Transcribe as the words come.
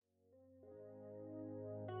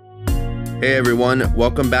Hey everyone,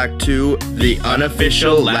 welcome back to the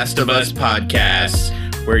unofficial Last of Us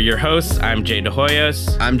podcast. We're your hosts. I'm Jay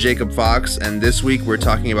DeHoyos. I'm Jacob Fox, and this week we're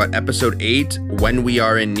talking about episode 8, When We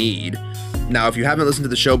Are in Need. Now, if you haven't listened to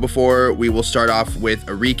the show before, we will start off with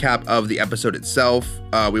a recap of the episode itself.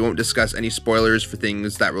 We won't discuss any spoilers for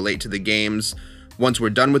things that relate to the games. Once we're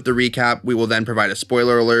done with the recap, we will then provide a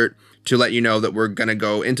spoiler alert to let you know that we're going to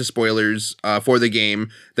go into spoilers for the game,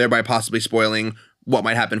 thereby possibly spoiling what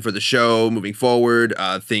might happen for the show moving forward,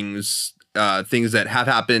 things that have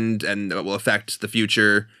happened and that will affect the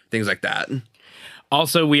future, things like that.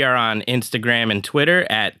 Also, we are on Instagram and Twitter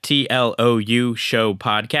at TLOU Show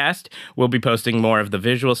Podcast. We'll be posting more of the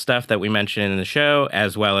visual stuff that we mentioned in the show,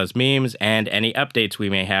 as well as memes and any updates we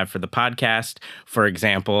may have for the podcast. For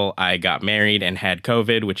example, I got married and had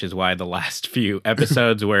COVID, which is why the last few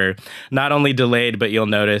episodes were not only delayed, but you'll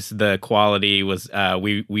notice the quality was,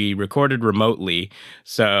 we recorded remotely.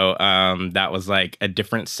 So that was like a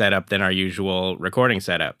different setup than our usual recording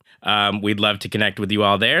setup. We'd love to connect with you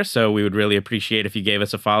all there, so we would really appreciate if you gave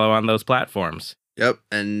us a follow on those platforms. Yep,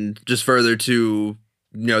 and just further to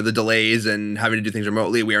the delays and having to do things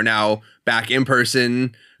remotely, we are now back in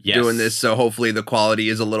person doing this, so hopefully the quality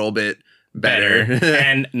is a little bit better.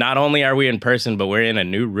 And not only are we in person, but we're in a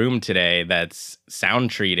new room today that's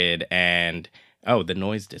sound treated, and the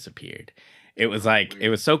noise disappeared. It was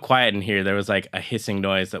so quiet in here. There was like a hissing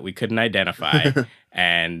noise that we couldn't identify.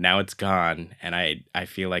 And now it's gone. And I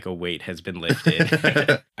feel like a weight has been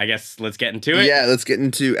lifted. I guess let's get into it. Yeah, let's get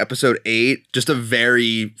into episode 8. Just a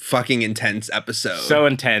very fucking intense episode. So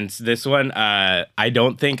intense. This one, I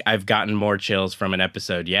don't think I've gotten more chills from an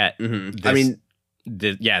episode yet. Mm-hmm.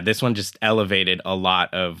 This one just elevated a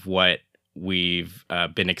lot of what we've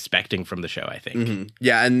been expecting from the show, I think. Mm-hmm.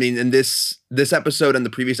 Yeah, I mean, and this episode and the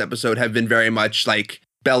previous episode have been very much like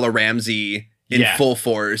Bella Ramsey in full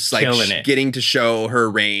force, like getting to show her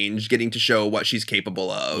range, getting to show what she's capable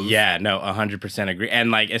of. Yeah, no, 100% agree. And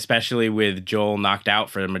like, especially with Joel knocked out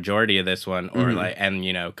for the majority of this one,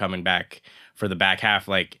 or coming back for the back half,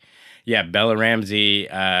 like, yeah, Bella Ramsey,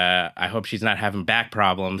 I hope she's not having back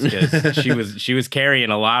problems, because she was carrying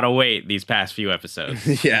a lot of weight these past few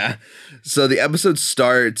episodes. Yeah. So the episode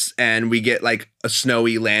starts and we get like a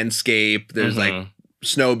snowy landscape. There's like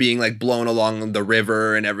snow being like blown along the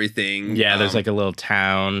river and everything. Yeah, there's like a little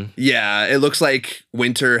town. Yeah, it looks like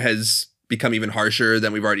winter has become even harsher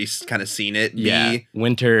than we've already kind of seen it be. Yeah,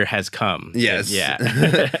 winter has come. Yes. Yeah.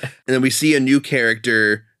 And then we see a new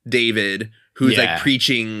character, David, who's like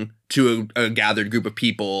preaching to a gathered group of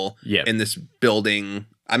people in this building.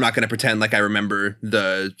 I'm not going to pretend like I remember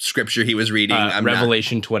the scripture he was reading.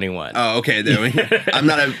 Revelation 21. Oh, okay. I'm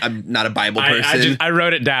not a Bible person. I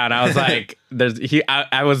wrote it down. I was like,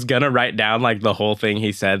 I was going to write down like the whole thing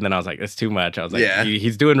he said. And then I was like, that's too much. I was like,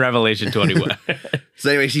 he's doing Revelation 21. So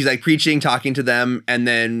anyway, she's like preaching, talking to them. And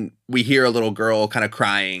then we hear a little girl kind of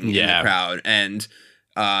crying in the crowd. And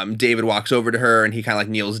David walks over to her and he kind of like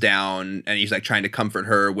kneels down and he's like trying to comfort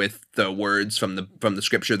her with the words from the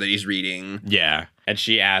scripture that he's reading. Yeah. And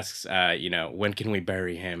she asks, when can we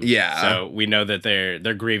bury him? Yeah. So we know that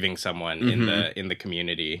they're grieving someone in the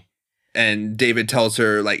community. And David tells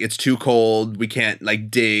her like it's too cold. We can't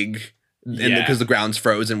like dig because the ground's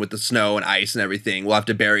frozen with the snow and ice and everything. We'll have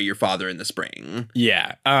to bury your father in the spring.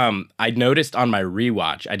 Yeah. I noticed on my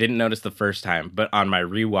rewatch, I didn't notice the first time, but on my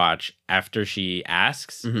rewatch, after she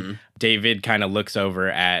asks, David kind of looks over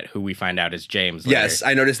at who we find out is James later. Yes,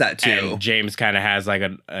 I noticed that too. And James kind of has like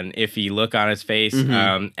an iffy look on his face.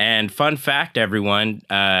 And fun fact, everyone,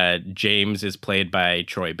 James is played by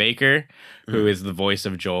Troy Baker, who is the voice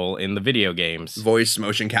of Joel in the video games. Voice,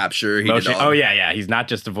 motion capture. Oh, yeah. He's not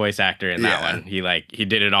just a voice actor in that one. He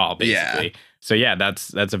did it all, basically. Yeah. So yeah,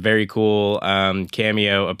 that's a very cool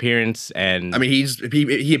cameo appearance, and I mean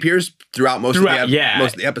he appears throughout most of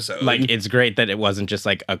the episode. Like it's great that it wasn't just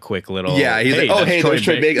like a quick little he's like, there's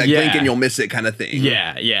Troy Baker, like blink and you'll miss it kind of thing.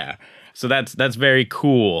 Yeah. So that's very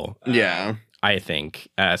cool. Yeah, I think.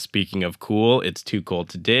 Speaking of cool, it's too cold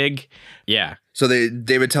to dig. Yeah. So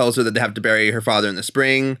David tells her that they have to bury her father in the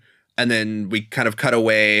spring, and then we kind of cut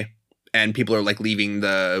away, and people are like leaving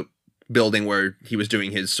the building where he was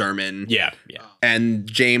doing his sermon. Yeah. And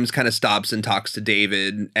James kind of stops and talks to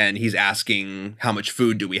David, and he's asking how much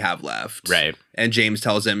food do we have left. Right. And James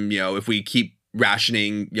tells him, if we keep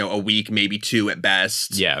rationing, a week, maybe 2 at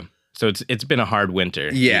best. Yeah. So it's been a hard winter.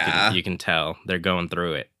 Yeah. You can tell they're going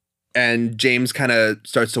through it. And James kind of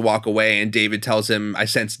starts to walk away, and David tells him, I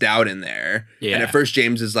sense doubt in there. Yeah. And at first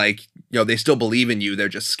James is like, they still believe in you. They're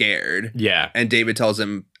just scared. Yeah. And David tells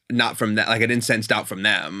him, not from that. Like I didn't sense doubt from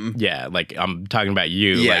them. Yeah, like I'm talking about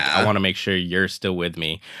you. Yeah. Like I want to make sure you're still with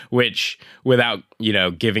me, which without,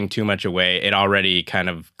 giving too much away, it already kind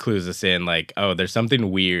of clues us in like, oh, there's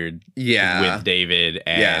something weird with David.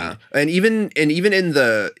 And and even in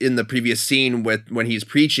the previous scene when he's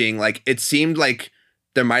preaching, like it seemed like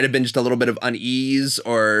there might have been just a little bit of unease,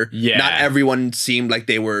 or not everyone seemed like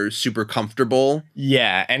they were super comfortable.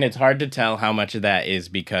 Yeah, and it's hard to tell how much of that is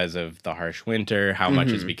because of the harsh winter, how much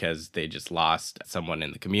is because they just lost someone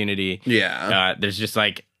in the community. Yeah.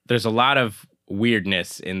 There's a lot of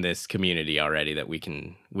weirdness in this community already that we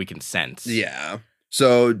can sense. Yeah.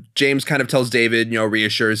 So James kind of tells David,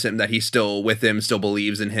 reassures him that he's still with him, still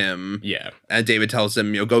believes in him. Yeah. And David tells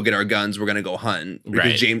him, go get our guns. We're going to go hunt.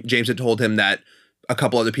 Because James had told him that a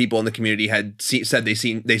couple other people in the community had said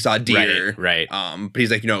they saw deer. Right. But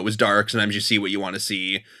he's like, it was dark. Sometimes you see what you want to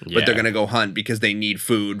see, but they're going to go hunt because they need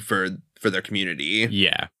food for their community.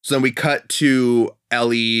 Yeah. So then we cut to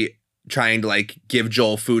Ellie trying to like give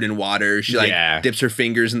Joel food and water. She dips her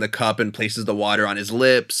fingers in the cup and places the water on his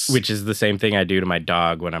lips. Which is the same thing I do to my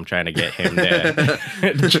dog when I'm trying to get him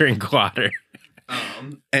to drink water.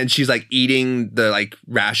 And she's like eating the like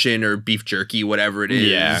ration or beef jerky, whatever it is.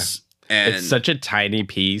 Yeah. And it's such a tiny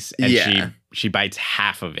piece, and she bites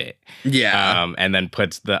half of it. Yeah. And then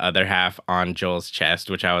puts the other half on Joel's chest,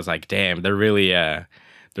 which I was like, damn, they're really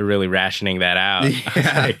rationing that out.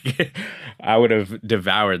 Yeah. I would have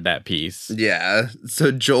devoured that piece. Yeah.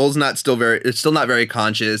 So Joel's still not very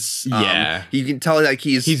conscious. Yeah. You can tell like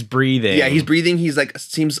he's breathing. Yeah, he's breathing. He's like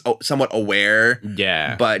seems somewhat aware.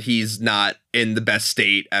 Yeah. But he's not in the best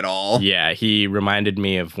state at all. Yeah, he reminded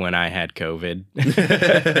me of when I had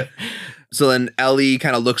COVID. So then Ellie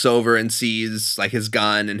kind of looks over and sees like his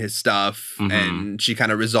gun and his stuff, and she kind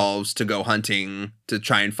of resolves to go hunting to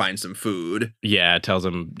try and find some food. Yeah, tells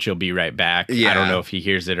him she'll be right back. Yeah. I don't know if he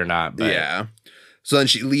hears it or not, but yeah. So then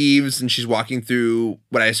she leaves and she's walking through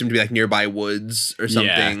what I assume to be like nearby woods or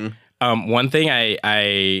something. Yeah. One thing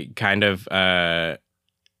I kind of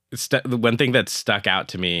one thing that stuck out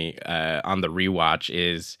to me on the rewatch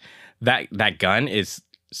is that gun is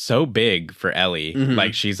so big for Ellie.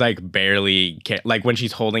 Like she's like barely like when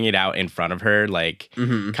she's holding it out in front of her, like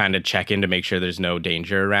kind of checking to make sure there's no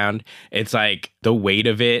danger around. It's like the weight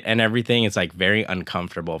of it and everything, it's like very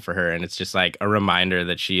uncomfortable for her, and it's just like a reminder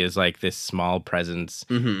that she is like this small presence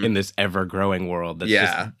in this ever-growing world that's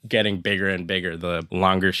just getting bigger and bigger the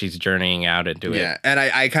longer she's journeying out into it. Yeah, and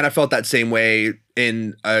I kind of felt that same way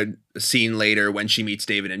in a scene later when she meets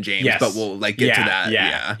David and James, but we'll like get to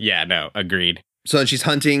that. Yeah, no, agreed. So then she's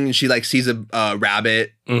hunting, and she like sees a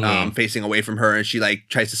rabbit facing away from her, and she like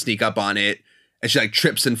tries to sneak up on it, and she like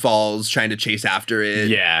trips and falls trying to chase after it.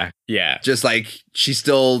 Yeah. Just like she's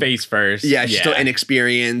still face first. Yeah, she's still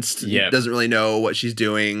inexperienced. Yep. Doesn't really know what she's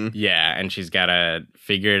doing. Yeah, and she's gotta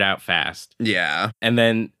figure it out fast. Yeah. And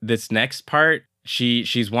then this next part,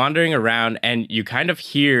 she's wandering around, and you kind of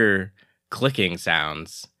hear clicking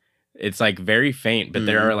sounds. It's like very faint, but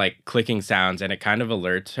there are like clicking sounds, and it kind of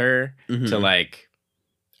alerts her to like,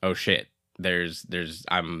 oh shit,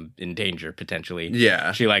 I'm in danger potentially.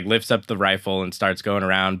 Yeah. She like lifts up the rifle and starts going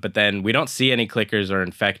around, but then we don't see any clickers or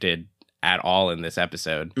infected at all in this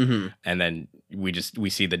episode. And then we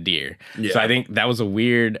see the deer. So I think that was a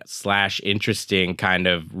weird / interesting kind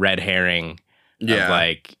of red herring of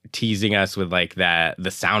like teasing us with like the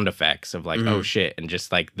sound effects of like, oh shit, and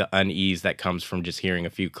just like the unease that comes from just hearing a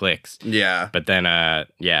few clicks. Yeah. But then I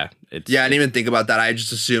didn't even think about that. I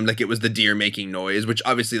just assumed like it was the deer making noise, which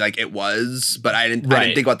obviously like it was, but I didn't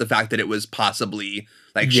think about the fact that it was possibly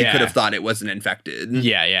like she could have thought it wasn't infected.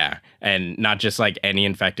 Yeah. And not just like any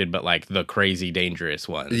infected, but like the crazy dangerous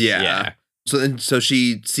ones. Yeah. So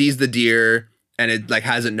she sees the deer, and it like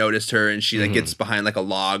hasn't noticed her, and she like gets behind like a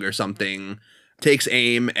log or something, takes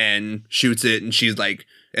aim and shoots it, and she's like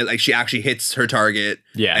she actually hits her target.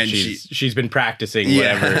 Yeah, and she's been practicing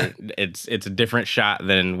whatever. It's a different shot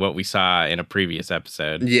than what we saw in a previous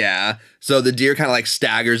episode. Yeah. So the deer kind of like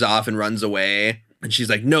staggers off and runs away, and she's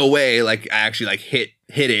like, "No way! Like I actually like hit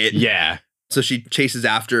it." Yeah. So she chases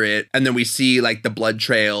after it, and then we see like the blood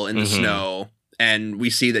trail in the snow, and we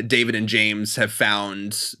see that David and James have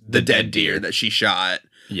found the dead deer that she shot.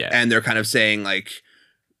 Yeah. And they're kind of saying like,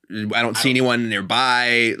 I don't see anyone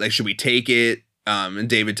nearby. Like, should we take it? And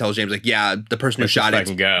David tells James, like, yeah, the person who shot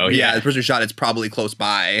it. Go. Yeah, the person who shot it's probably close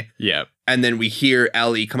by. Yep. And then we hear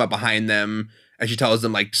Ellie come up behind them, and she tells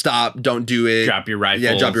them, like, stop, don't do it. Drop your rifles.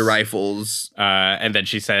 Yeah, drop your rifles. And then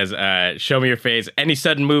she says, show me your face. Any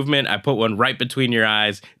sudden movement, I put one right between your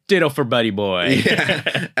eyes. Ditto for buddy boy.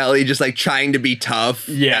 Yeah. Ellie just, like, trying to be tough.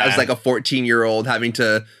 Yeah. As, like, a 14-year-old having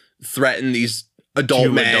to threaten these adult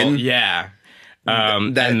two men. Yeah.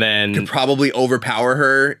 That and then could probably overpower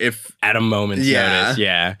her if at a moment's notice.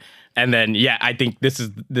 Yeah. And then, I think this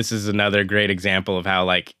is another great example of how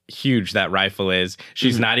like huge that rifle is.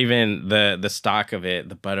 She's not even the stock of it.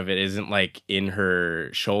 The butt of it isn't like in her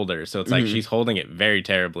shoulder. So it's like she's holding it very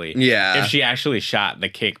terribly. Yeah. If she actually shot the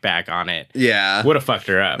kickback on it, yeah, would have fucked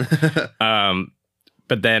her up.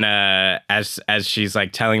 But then as she's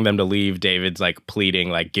like telling them to leave, David's like pleading,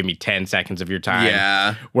 like, give me 10 seconds of your time.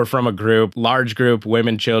 Yeah. We're from a large group,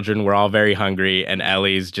 women, children, we're all very hungry. And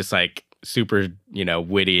Ellie's just like super,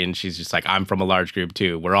 witty. And she's just like, I'm from a large group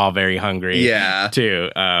too. We're all very hungry too.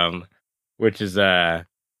 Which is, I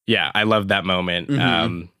love that moment.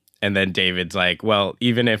 And then David's like, well,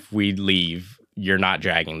 even if we leave, you're not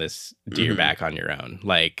dragging this deer back on your own.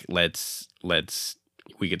 Like,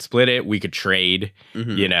 we could split it. We could trade,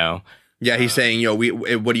 Yeah, he's saying,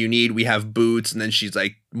 what do you need? We have boots. And then she's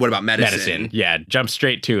like, what about medicine? Yeah, jump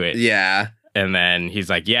straight to it. Yeah. And then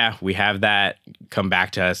he's like, yeah, we have that. Come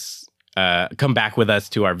back to us. Come back with us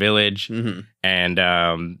to our village.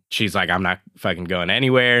 And she's like, I'm not fucking going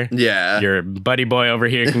anywhere. Yeah. Your buddy boy over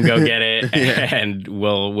here can go get it. And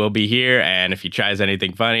we'll be here. And if he tries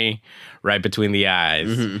anything funny, right between the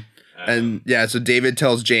eyes. And so David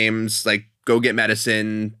tells James, like, go get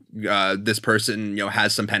medicine. This person,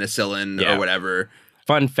 has some penicillin or whatever.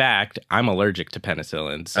 Fun fact, I'm allergic to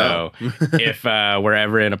penicillin. So if we're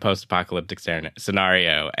ever in a post-apocalyptic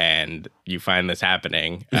scenario and you find this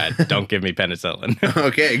happening, don't give me penicillin.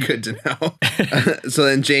 Okay, good to know. So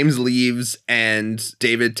then James leaves and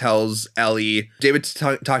David tells Ellie, David's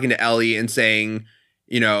talking to Ellie and saying,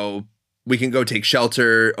 we can go take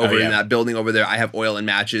shelter over in that building over there. I have oil and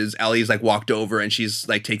matches. Ellie's like walked over and she's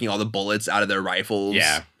like taking all the bullets out of their rifles.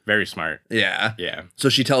 Yeah, very smart. Yeah. Yeah. So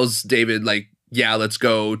she tells David, like, yeah, let's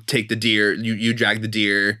go take the deer. You drag the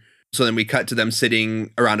deer. So then we cut to them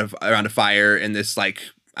sitting around a fire in this, like,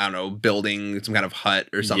 I don't know, building, some kind of hut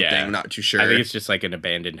or something. Yeah. Not too sure. I think it's just like an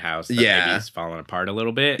abandoned house that maybe is falling apart a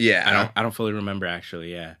little bit. Yeah. I don't fully remember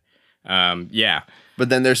actually. Yeah. But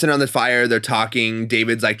then they're sitting around the fire, they're talking.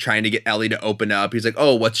 David's like trying to get Ellie to open up. He's like,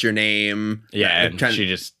 oh, what's your name? Yeah, and she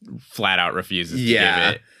just flat out refuses to give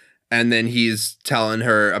it. And then he's telling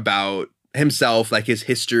her about himself, like his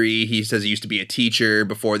history. He says he used to be a teacher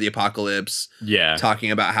before the apocalypse. Yeah. Talking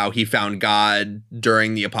about how he found God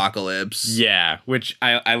during the apocalypse. Yeah, which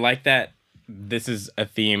I like that. This is a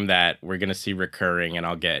theme that we're going to see recurring, and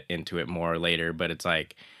I'll get into it more later. But it's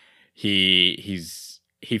like he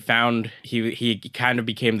kind of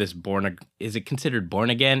became this is it considered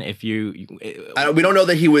born again? If we don't know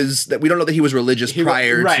that he was religious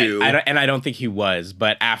prior to. I don't think he was,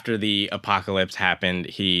 but after the apocalypse happened,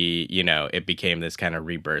 it became this kind of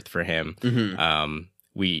rebirth for him.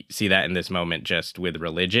 We see that in this moment just with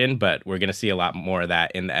religion, but we're going to see a lot more of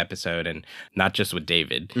that in the episode, and not just with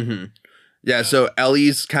David. Yeah. So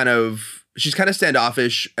Ellie's she's kind of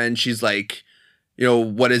standoffish, and she's like,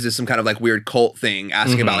 what is this? Some kind of like weird cult thing,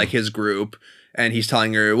 asking about like his group. And he's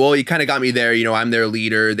telling her, well, you kind of got me there. I'm their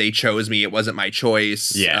leader. They chose me. It wasn't my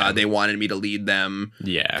choice. Yeah. They wanted me to lead them.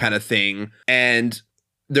 Yeah. Kind of thing. And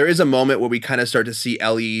there is a moment where we kind of start to see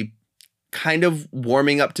Ellie kind of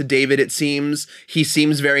warming up to David, it seems. He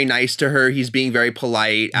seems very nice to her. He's being very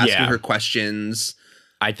polite, asking her questions.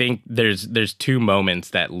 I think there's two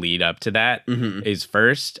moments that lead up to that. Is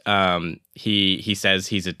first, he says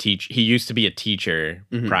he's a teacher. He used to be a teacher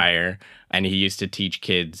prior, and he used to teach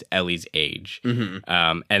kids Ellie's age.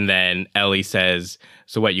 And then Ellie says,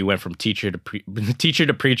 "So what? You went from teacher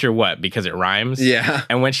to preacher? What? Because it rhymes?" Yeah.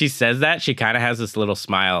 And when she says that, she kind of has this little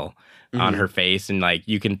smile on her face, and like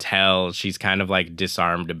you can tell she's kind of like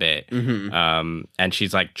disarmed a bit. And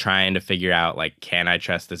she's like trying to figure out, like, can I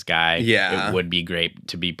trust this guy? Yeah. It would be great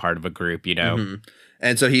to be part of a group,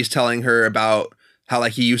 And so he's telling her about how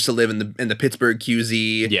like he used to live in the Pittsburgh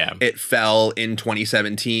QZ. Yeah. It fell in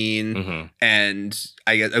 2017. And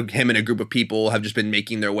I guess him and a group of people have just been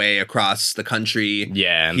making their way across the country.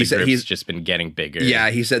 Yeah, and the group's just been getting bigger. Yeah,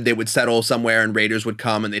 he said they would settle somewhere and raiders would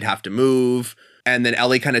come and they'd have to move. And then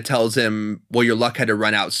Ellie kind of tells him, well, your luck had to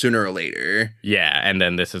run out sooner or later. Yeah, and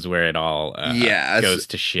then this is where it all goes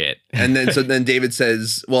to shit. And then David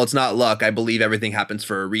says, well, it's not luck. I believe everything happens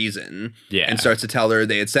for a reason. Yeah. And starts to tell her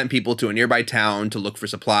they had sent people to a nearby town to look for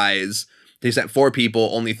supplies. They sent 4 people,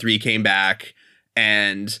 only 3 came back.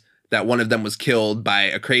 And that one of them was killed by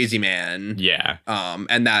a crazy man. Yeah.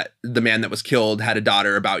 And that the man that was killed had a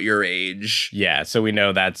daughter about your age. Yeah, so we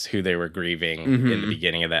know that's who they were grieving in the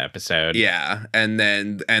beginning of the episode. Yeah, and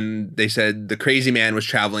they said the crazy man was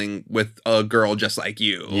traveling with a girl just like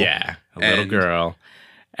you. Yeah, a little girl.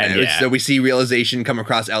 And so we see realization come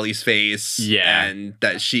across Ellie's face. Yeah. And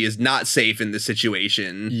that she is not safe in this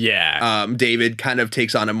situation. Yeah. David kind of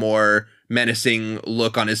takes on a more menacing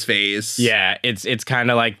look on his face. Yeah. It's kind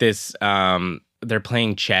of like this. They're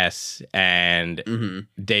playing chess, and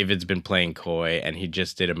David's been playing coy, and he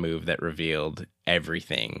just did a move that revealed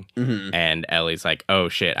everything. And Ellie's like, "Oh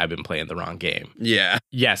shit, I've been playing the wrong game." Yeah.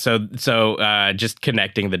 Yeah. So just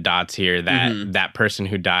connecting the dots here, that person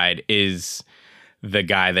who died is the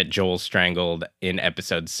guy that Joel strangled in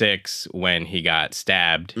episode 6 when he got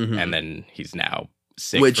stabbed, and then he's now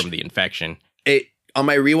sick from the infection. On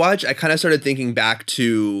my rewatch, I kind of started thinking back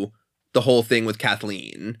to the whole thing with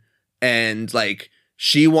Kathleen, and like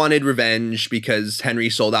she wanted revenge because Henry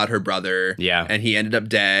sold out her brother, and he ended up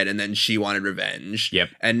dead, and then she wanted revenge.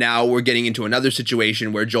 And now we're getting into another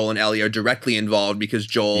situation where Joel and Ellie are directly involved because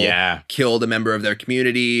Joel killed a member of their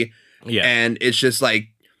community. And it's just like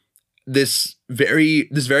this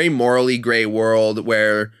very morally gray world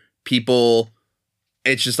where people,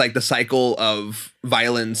 it's just like the cycle of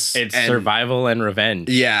violence. It's survival and revenge.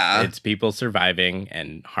 Yeah. It's people surviving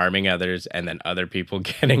and harming others, and then other people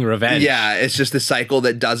getting revenge. Yeah, it's just a cycle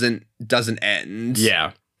that doesn't end.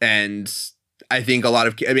 Yeah. And I think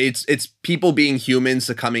it's people being human,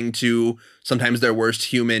 succumbing to sometimes their worst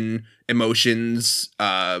human emotions,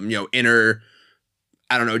 inner,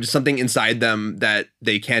 I don't know, just something inside them that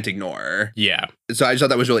they can't ignore. Yeah. So I just thought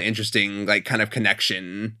that was really interesting, like kind of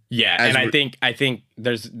connection. Yeah. And I think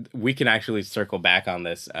we can actually circle back on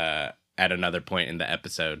this at another point in the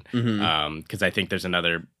episode. Because I think there's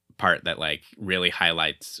another part that like really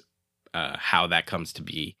highlights how that comes to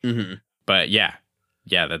be. But yeah,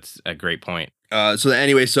 that's a great point.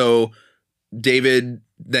 So David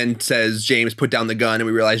then says, James, put down the gun. And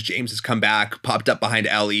we realize James has come back, popped up behind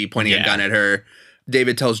Ellie, pointing a gun at her.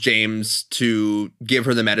 David tells James to give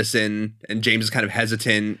her the medicine, and James is kind of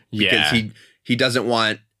hesitant because he doesn't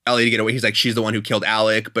want Ellie to get away. He's like, she's the one who killed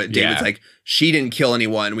Alec, but David's like, she didn't kill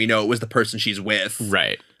anyone. We know it was the person she's with.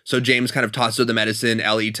 Right. So James kind of tosses her the medicine.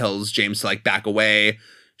 Ellie tells James to like back away.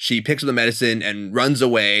 She picks up the medicine and runs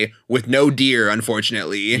away with no deer,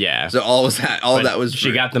 unfortunately. Yeah. So all of that was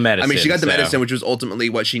she got the medicine. I mean, she got the medicine, which was ultimately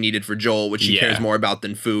what she needed for Joel, which she cares more about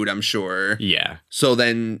than food, I'm sure. Yeah. So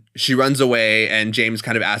then she runs away, and James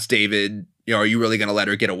kind of asks David, are you really going to let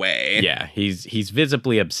her get away? Yeah. He's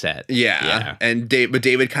visibly upset. Yeah. And but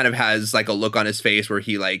David kind of has like a look on his face where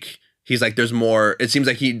he's like, there's more. It seems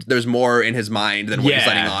like there's more in his mind than what he's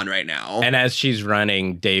letting on right now. And as she's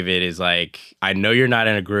running, David is like, I know you're not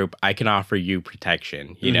in a group. I can offer you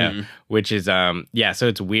protection, you know, which is, so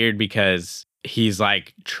it's weird because he's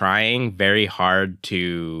like trying very hard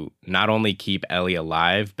to not only keep Ellie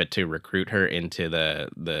alive, but to recruit her into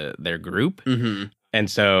their group.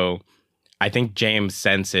 And so I think James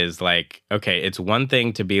senses like, okay, it's one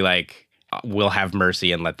thing to be like, we'll have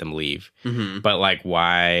mercy and let them leave. But like,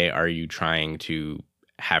 why are you trying to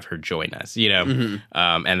have her join us? And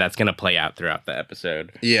that's going to play out throughout the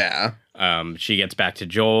episode. Yeah. She gets back to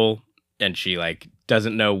Joel, and she like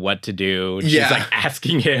doesn't know what to do. She's like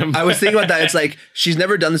asking him. I was thinking about that. It's like, she's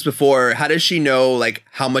never done this before. How does she know like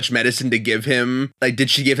how much medicine to give him? Like, did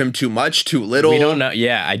she give him too much, too little? We don't know.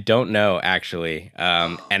 Yeah, I don't know actually.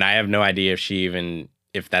 And I have no idea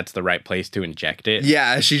if that's the right place to inject it.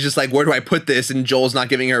 Yeah, she's just like, where do I put this? And Joel's not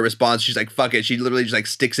giving her a response. She's like, fuck it. She literally just like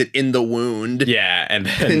sticks it in the wound. Yeah, and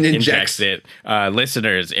then injects it.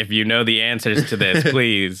 Listeners, if you know the answers to this,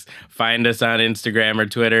 please find us on Instagram or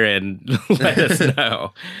Twitter and let us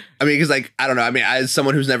know. I mean, because like, I don't know. I mean, as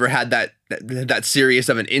someone who's never had that serious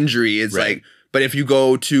of an injury, it's like, but if you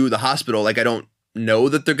go to the hospital, like I don't know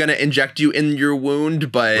that they're going to inject you in your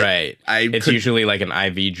wound, but it's usually like an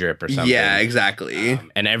IV drip or something. Yeah, exactly.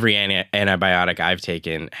 And every antibiotic I've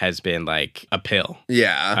taken has been like a pill.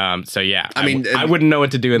 Yeah. So yeah, I mean, I wouldn't know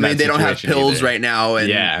what to do in that situation. They don't have pills right now,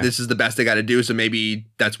 and this is the best they got to do. So maybe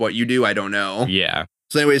that's what you do. I don't know. Yeah.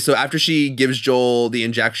 So anyway, so after she gives Joel the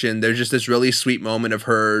injection, there's just this really sweet moment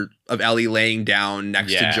of Ellie laying down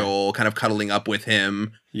next to Joel, kind of cuddling up with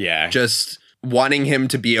him. Yeah. Just wanting him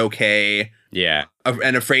to be okay. Yeah.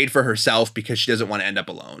 And afraid for herself because she doesn't want to end up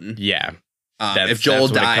alone. Yeah. If Joel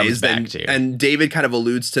dies, then and David kind of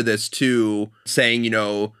alludes to this too, saying,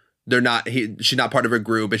 she's not part of her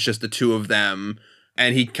group. It's just the two of them.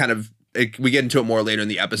 And he kind of, we get into it more later in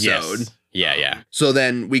the episode. Yes. Yeah. So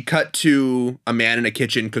then we cut to a man in a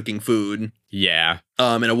kitchen cooking food. Yeah.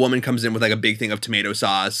 And a woman comes in with like a big thing of tomato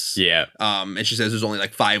sauce. Yeah. And she says there's only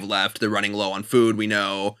like 5 left. They're running low on food, we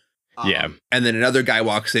know. Yeah. And then another guy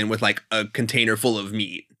walks in with like a container full of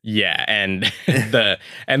meat. Yeah, and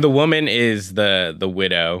the woman is the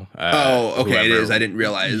widow. Okay, it is. I didn't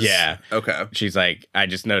realize. Yeah. Okay. She's like, I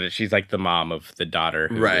just noticed she's like the mom of the daughter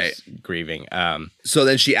who was grieving. So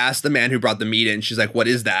then she asked the man who brought the meat in, she's like, what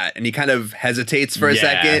is that? And he kind of hesitates for a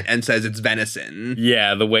second and says it's venison.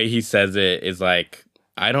 Yeah, the way he says it is like,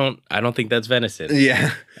 I don't think that's venison.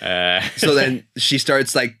 Yeah. So then she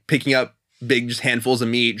starts like picking up big just handfuls of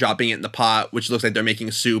meat, dropping it in the pot, which looks like they're making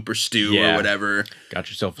soup or stew or whatever. Got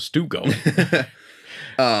yourself a stew going.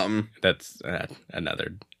 That's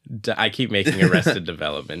another. I keep making Arrested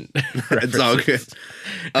Development. It's all good.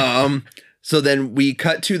 So then we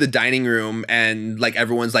cut to the dining room and like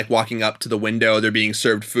everyone's like walking up to the window. They're being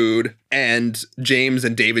served food, and James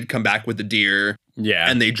and David come back with the deer. Yeah,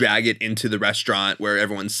 and they drag it into the restaurant where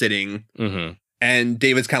everyone's sitting. Mm-hmm. And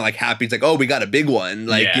David's kind of like happy. He's like, oh, we got a big one.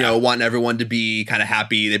 Like, you know, wanting everyone to be kind of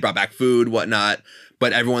happy. They brought back food, whatnot.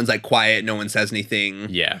 But everyone's like quiet. No one says anything.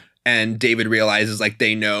 Yeah. And David realizes like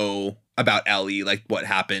they know about Ellie, like what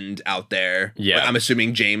happened out there. Yeah. But I'm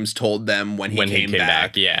assuming James told them when he came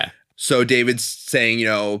back. Yeah. So David's saying, you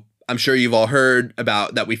know, I'm sure you've all heard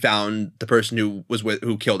about that we found the person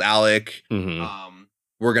who killed Alec. Mm-hmm.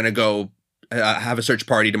 We're going to go have a search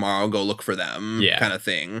party tomorrow, go look for them, kind of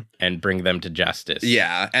thing. And bring them to justice.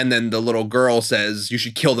 Yeah. And then the little girl says, you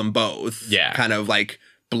should kill them both. Yeah. Kind of like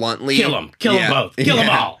bluntly. Kill them both. Kill them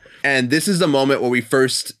all. And this is the moment where we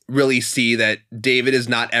first really see that David is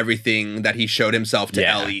not everything that he showed himself to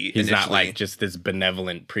Ellie. He's not like just this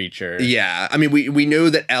benevolent preacher. Yeah. I mean, we knew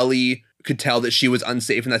that Ellie could tell that she was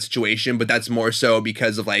unsafe in that situation, but that's more so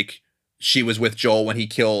because of like, she was with Joel when he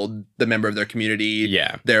killed the member of their community.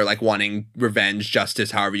 Yeah. They're like wanting revenge,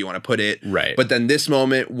 justice, however you want to put it. Right. But then this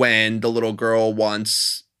moment when the little girl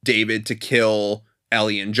wants David to kill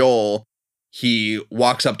Ellie and Joel, he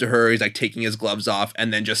walks up to her, he's like taking his gloves off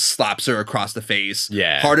and then just slaps her across the face.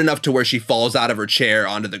 Yeah. Hard enough to where she falls out of her chair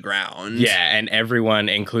onto the ground. Yeah, and everyone,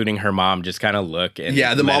 including her mom, just kind of look and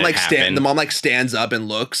the mom like stands up and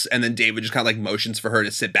looks, and then David just kind of like motions for her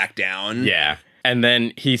to sit back down. Yeah. And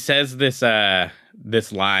then he says this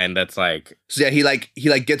line that's like, so yeah,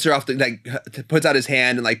 he gets her off the, like, puts out his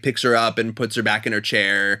hand and like picks her up and puts her back in her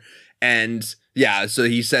chair, and yeah, so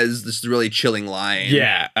he says this really chilling line.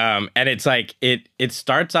 Yeah, and it's like it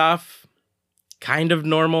starts off kind of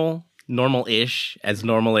normal-ish, as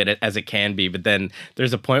normal as it can be, but then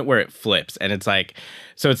there's a point where it flips, and it's like,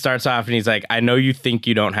 so it starts off and he's like, I know you think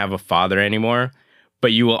you don't have a father anymore,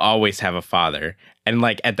 but you will always have a father. And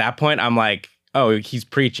like at that point I'm like, oh, he's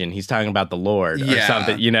preaching. He's talking about the Lord or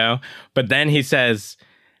something, you know? But then he says,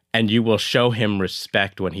 and you will show him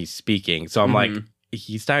respect when he's speaking. So I'm like,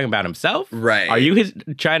 he's talking about himself? Right. Are you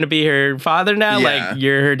trying to be her father now? Yeah. Like,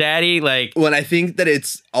 you're her daddy? Like, well, and I think that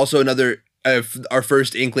it's also another our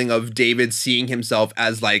first inkling of David seeing himself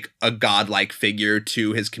as like a godlike figure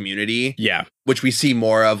to his community. Yeah. Which we see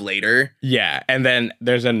more of later. Yeah. And then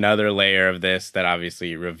there's another layer of this that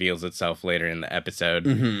obviously reveals itself later in the episode.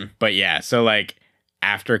 Mm-hmm. But yeah, so like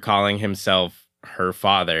after calling himself her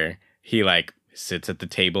father, he like sits at the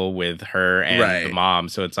table with her and the mom.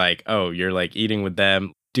 So it's like, oh, you're like eating with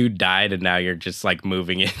them. Dude died and now you're just like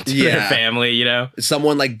moving into their family, you know?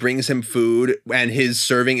 Someone like brings him food and his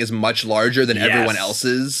serving is much larger than everyone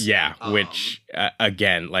else's. Yeah, which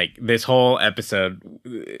again, like this whole episode,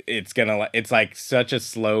 it's like such a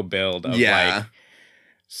slow build of like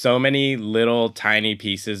so many little tiny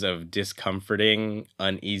pieces of discomforting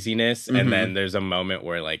uneasiness, and then there's a moment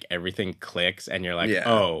where like everything clicks and you're like,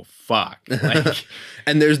 oh fuck. Like,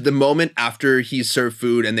 and there's the moment after he's served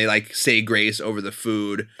food and they like say grace over the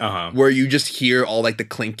food, where you just hear all like the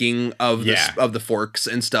clinking of the forks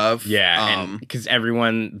and stuff. Yeah, because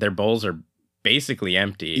everyone, their bowls are basically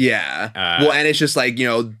empty. Yeah. Well, and it's just like, you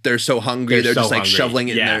know, they're so hungry. They're so just like hungry. Shoveling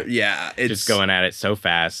it in there. Yeah. It's just going at it so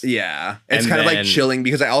fast. Yeah. It's kind of like chilling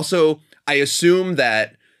because I assume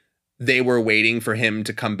that they were waiting for him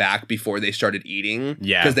to come back before they started eating.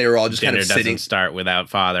 Yeah. Because they were all just kind of sitting. Dinner doesn't start without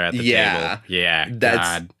father at the table. Yeah.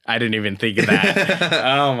 God. I didn't even think of that.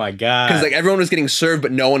 Oh my God. Because like everyone was getting served,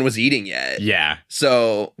 but no one was eating yet. Yeah.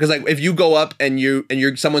 So, because like if you go up and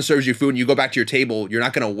someone serves you food and you go back to your table, you're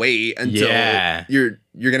not going to wait until you're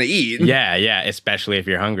going to eat. Yeah. Yeah. Especially if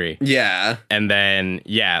you're hungry. Yeah. And then,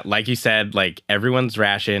 like you said, like everyone's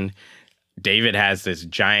ration. David has this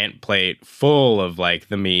giant plate full of like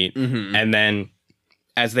the meat. And then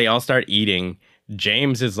as they all start eating,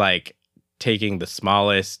 James is like taking the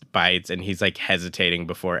smallest bites and he's like hesitating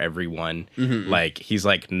before everyone. Like he's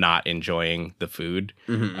like not enjoying the food,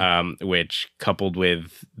 which coupled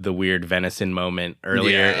with the weird venison moment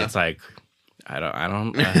earlier, it's like, I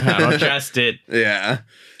don't trust it. Yeah.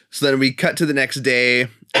 So then we cut to the next day.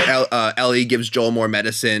 Ellie gives Joel more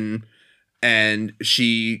medicine, and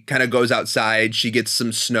she kind of goes outside. She gets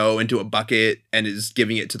some snow into a bucket and is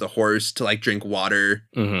giving it to the horse to like drink water.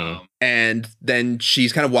 Mm-hmm. And then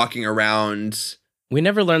she's kind of walking around. We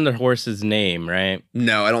never learned the horse's name, right?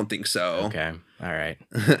 No, I don't think so. Okay. All right.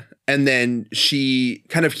 And then she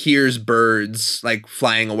kind of hears birds like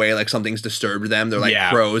flying away, like something's disturbed them. They're like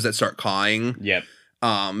crows that start cawing. Yep.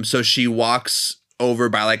 So she walks over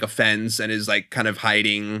by like a fence and is like kind of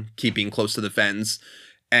hiding, keeping close to the fence.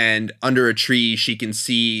 And under a tree, she can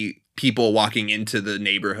see people walking into the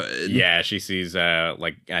neighborhood. Yeah, she sees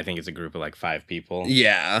like I think it's a group of like 5 people.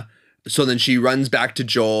 Yeah. So then she runs back to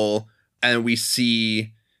Joel, and we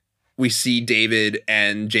see David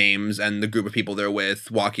and James and the group of people they're with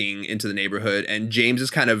walking into the neighborhood. And James is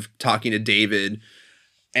kind of talking to David,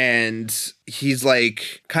 and he's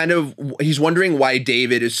like he's wondering why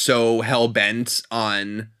David is so hell-bent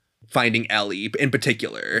on finding Ellie in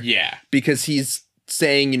particular. Yeah. Because he's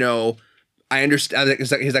saying, I understand.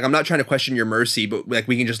 He's like, I'm not trying to question your mercy, but like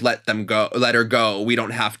we can just let her go. We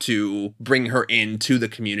don't have to bring her into the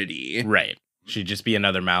community. Right. She'd just be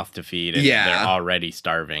another mouth to feed, and they're already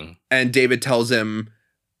starving. And David tells him,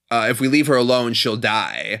 if we leave her alone, she'll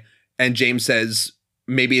die. And James says,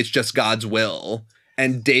 maybe it's just God's will.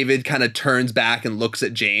 And David kind of turns back and looks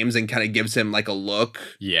at James and kind of gives him like a look.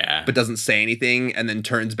 Yeah. But doesn't say anything, and then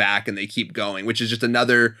turns back and they keep going, which is just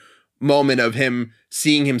another moment of him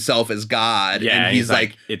seeing himself as God. Yeah, and he's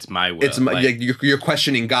like, it's my will. It's my, like, you're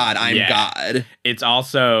questioning God. I'm God. It's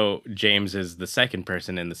also James is the second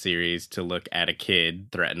person in the series to look at a kid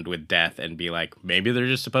threatened with death and be like, maybe they're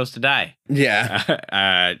just supposed to die.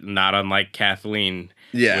 Yeah. Not unlike Kathleen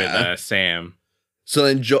with Sam. So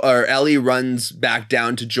then Ellie runs back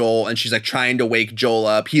down to Joel, and she's like trying to wake Joel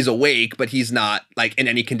up. He's awake, but he's not like in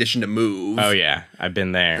any condition to move. Oh yeah, I've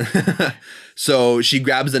been there. So she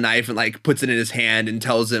grabs the knife and like puts it in his hand and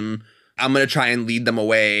tells him, I'm going to try and lead them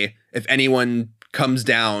away. If anyone comes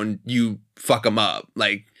down, you fuck them up.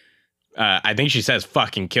 Like, I think she says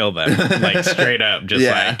fucking kill them, like straight up, just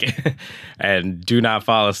like, and do not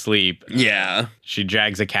fall asleep. Yeah. She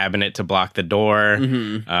drags a cabinet to block the door,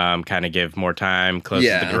 Mm-hmm. kind of give more time,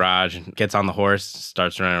 closes the garage, gets on the horse,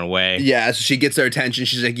 starts running away. Yeah, so she gets their attention.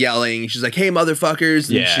 She's like yelling. She's like, hey,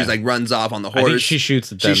 motherfuckers. And she's like runs off on the horse. I think she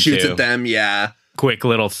shoots at them. At them, yeah. Quick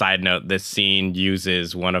little side note, this scene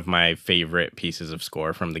uses one of my favorite pieces of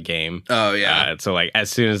score from the game. Oh, yeah. So like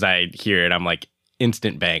as soon as I hear it, I'm like,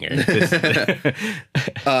 instant banger.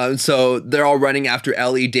 So they're all running after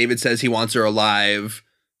Ellie. David says he wants her alive.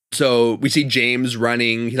 So we see James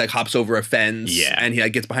running. He like hops over a fence and he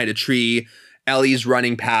like gets behind a tree. Ellie's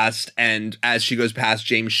running past, and as she goes past,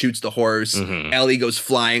 James shoots the horse. Ellie goes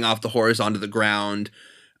flying off the horse onto the ground.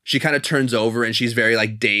 She kind of turns over and she's very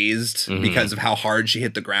like dazed because of how hard she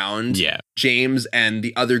hit the ground. Yeah. James and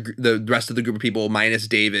the rest of the group of people minus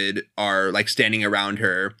David are like standing around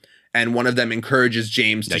her. And one of them encourages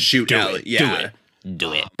James to shoot Ellie.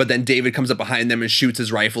 Do it. But then David comes up behind them and shoots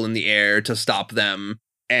his rifle in the air to stop them.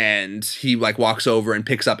 And he like walks over and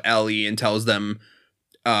picks up Ellie and tells them,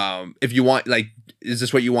 if you want, like, is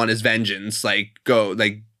this what you want is vengeance? Like, go.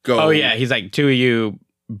 Oh yeah. He's like, 2 of you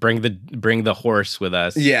bring the horse with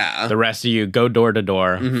us. Yeah. The rest of you go door to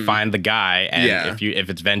door, find the guy. And if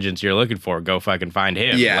it's vengeance you're looking for, go fucking find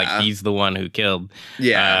him. Yeah. Like he's the one who killed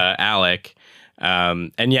Alec.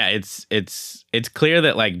 And yeah, it's clear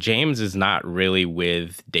that like James is not really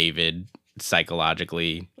with David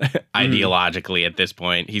psychologically, ideologically at this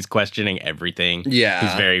point. He's questioning everything. Yeah.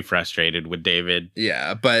 He's very frustrated with David.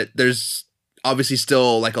 Yeah, but there's obviously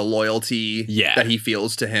still like a loyalty that he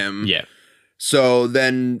feels to him. Yeah. So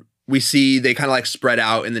then we see they kind of like spread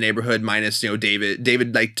out in the neighborhood minus, David.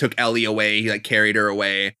 David like took Ellie away. He like carried her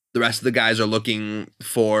away. The rest of the guys are looking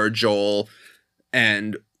for Joel,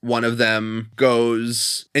 and one of them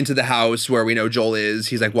goes into the house where we know Joel is.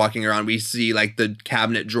 He's like walking around. We see like the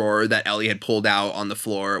cabinet drawer that Ellie had pulled out on the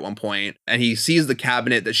floor at one point. And he sees the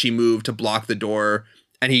cabinet that she moved to block the door.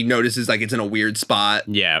 And he notices like it's in a weird spot.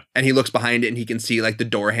 Yeah. And he looks behind it and he can see like the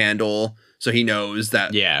door handle. So he knows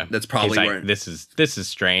that that's probably like, where this is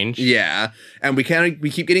strange. Yeah. And we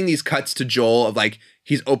keep getting these cuts to Joel of like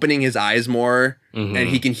he's opening his eyes more and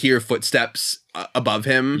he can hear footsteps above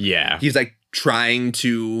him. Yeah. He's like trying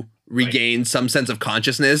to regain some sense of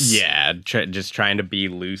consciousness. Yeah, just trying to be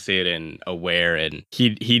lucid and aware, and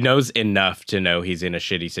he knows enough to know he's in a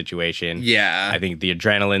shitty situation. Yeah. I think the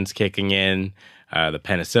adrenaline's kicking in, the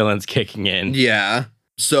penicillin's kicking in. Yeah.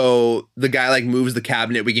 So the guy like moves the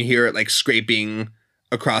cabinet. We can hear it like scraping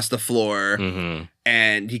across the floor.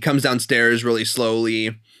 and he comes downstairs really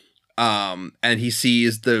slowly. And he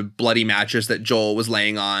sees the bloody mattress that Joel was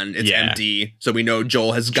laying on. It's empty. So we know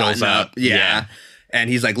Joel has gotten up. Yeah. And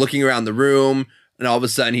he's like looking around the room, and all of a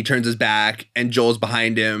sudden he turns his back and Joel's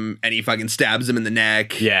behind him and he fucking stabs him in the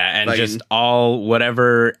neck. Yeah. And just all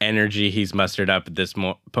whatever energy he's mustered up at this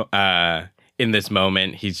in this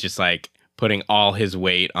moment, he's just like putting all his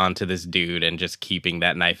weight onto this dude and just keeping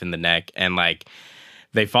that knife in the neck. And like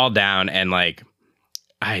they fall down, and like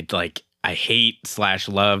I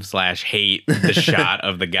hate/love/hate the shot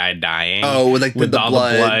of the guy dying. Oh, with with the all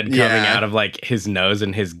blood. the blood coming out of like his nose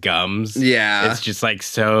and his gums. Yeah. It's just like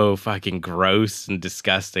so fucking gross and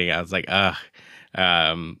disgusting. I was like, ugh.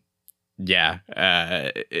 I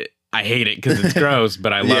hate it because it's gross,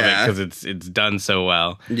 but I love it because it's done so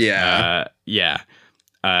well. Yeah.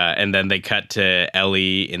 And then they cut to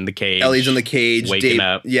Ellie in the cage. Ellie's in the cage. Waking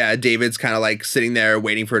up. Yeah, David's kind of like sitting there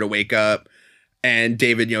waiting for her to wake up. And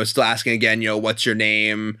David, still asking again, what's your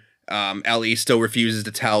name? Ellie still refuses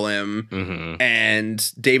to tell him. Mm-hmm.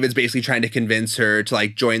 And David's basically trying to convince her to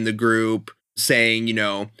like join the group, saying,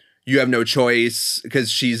 you have no choice, because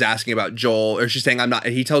she's asking about Joel, or she's saying, I'm not.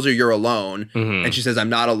 He tells her you're alone. Mm-hmm. And she says, I'm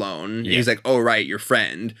not alone. Yeah. He's like, oh, right, your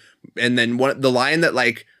friend. And then the line that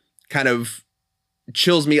like kind of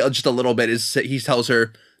chills me just a little bit is he tells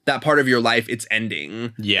her, that part of your life, it's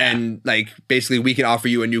ending. Yeah. And like basically we can offer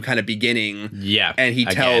you a new kind of beginning. Yeah. And he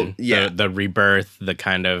tells the rebirth, the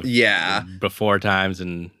kind of before times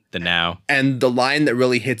and the now. And the line that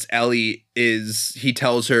really hits Ellie is he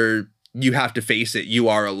tells her, you have to face it, you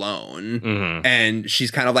are alone. Mm-hmm. And she's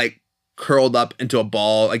kind of like curled up into a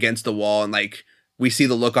ball against the wall, and like we see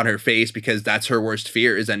the look on her face because that's her worst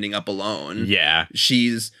fear, is ending up alone. Yeah.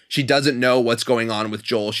 She doesn't know what's going on with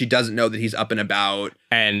Joel. She doesn't know that he's up and about.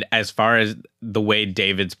 And as far as the way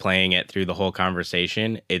David's playing it through the whole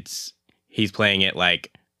conversation, he's playing it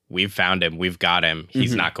like, we've found him, we've got him.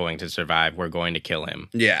 He's not going to survive. We're going to kill him.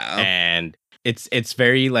 Yeah. And it's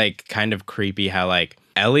very like kind of creepy how like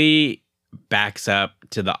Ellie backs up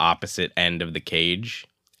to the opposite end of the cage,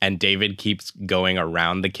 and David keeps going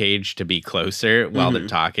around the cage to be closer while they're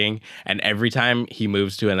talking. And every time he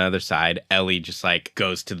moves to another side, Ellie just like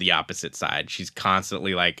goes to the opposite side. She's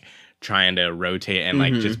constantly like trying to rotate and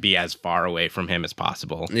like just be as far away from him as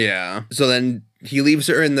possible. Yeah. So then he leaves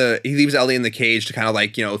Ellie in the cage to kind of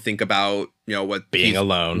like, think about, what being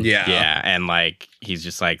alone. Yeah. Yeah. And like, he's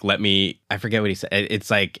just like, I forget what he said. It's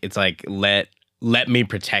like, let me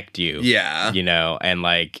protect you. Yeah. And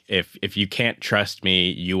like, if you can't trust me,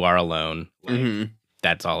 you are alone. Like,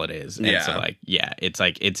 that's all it is. And so like,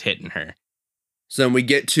 it's hitting her. So then we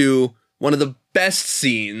get to one of the best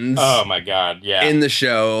scenes. Oh my God. Yeah. In the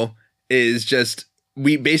show is just,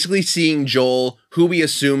 we basically seeing Joel, who we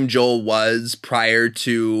assume Joel was prior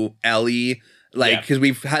to Ellie. Like, because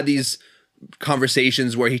we've had these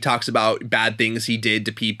conversations where he talks about bad things he did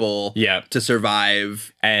to people to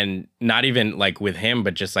survive, and not even like with him,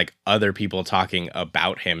 but just like other people talking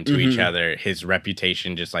about him to each other. His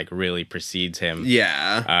reputation just like really precedes him.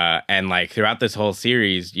 And like throughout this whole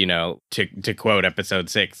series, to quote episode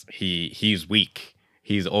 6, he's weak,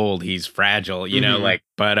 he's old, he's fragile,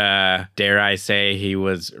 but dare I say he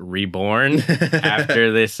was reborn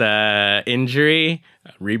after this injury,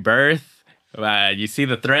 rebirth. You see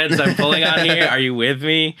the threads I'm pulling on here? Are you with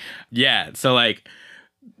me? Yeah. So like,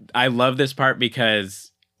 I love this part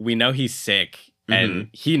because we know he's sick and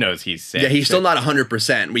he knows he's sick. Yeah. He's still not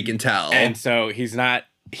 100%. We can tell. And so he's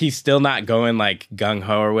still not going like gung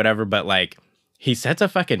ho or whatever, but like he sets a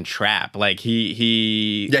fucking trap. Like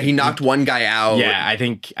he knocked one guy out. Yeah. I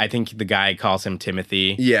think the guy calls him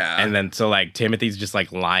Timothy. Yeah. And then so like Timothy's just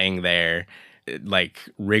like lying there, like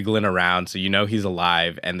wriggling around, so he's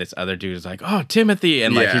alive, and this other dude is like, oh, Timothy,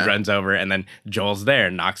 and like he runs over, and then Joel's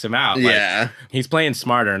there, knocks him out. Like, he's playing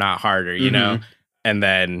smarter, not harder, and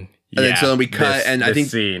then so then we cut, and I think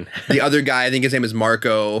scene. The other guy, I think his name is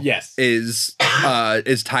Marco, is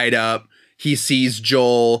tied up. He sees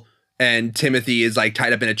Joel, and Timothy is like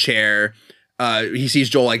tied up in a chair. He sees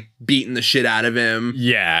Joel like beating the shit out of him.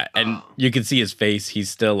 Yeah, and you can see his face.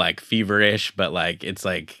 He's still like feverish, but like it's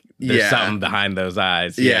like there's something behind those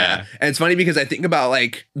eyes. Yeah. And it's funny because I think about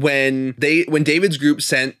like when David's group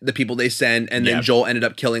sent the people they sent, and then Joel ended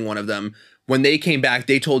up killing one of them. When they came back,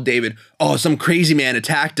 they told David, oh, some crazy man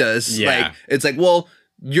attacked us. Yeah. Like, it's like, well,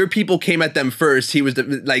 your people came at them first. He was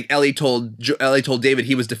like, Ellie told David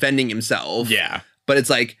he was defending himself. Yeah. But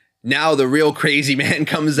it's like, now the real crazy man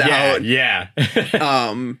comes out. Yeah.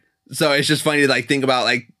 So it's just funny to like think about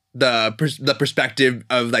like the perspective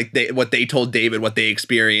of like what they told David, what they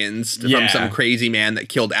experienced from some crazy man that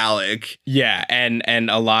killed Alec. Yeah, and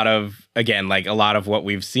a lot of again, like a lot of what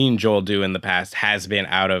we've seen Joel do in the past has been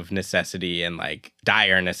out of necessity and like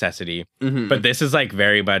dire necessity. But this is like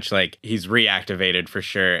very much like he's reactivated for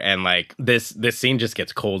sure. And like this scene just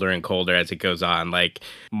gets colder and colder as it goes on. Like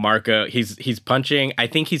Marco, he's punching. I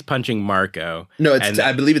think he's punching Marco. No,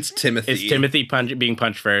 I believe it's Timothy. It's Timothy being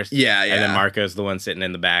punched first. Yeah. And then Marco's the one sitting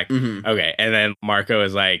in the back. Okay. And then Marco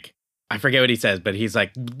is like, I forget what he says, but he's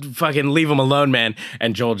like, fucking leave him alone, man.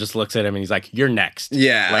 And Joel just looks at him and he's like, you're next.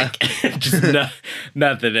 Yeah. Like, just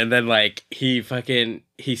nothing. And then, like, he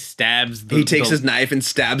stabs he takes his knife and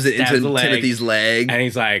stabs it into Timothy's leg. And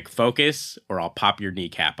he's like, focus or I'll pop your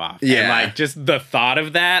kneecap off. Yeah. And, like, just the thought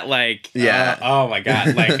of that, like, yeah. Oh my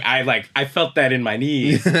God. I felt that in my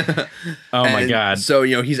knees. My God. So,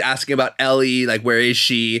 he's asking about Ellie, like, where is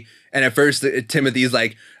she? And at first, Timothy's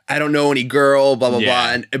like, I don't know any girl, blah, blah,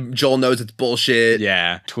 blah. And Joel knows it's bullshit.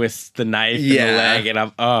 Yeah. Twists the knife in the leg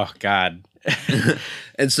and oh, God.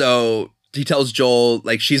 And so he tells Joel,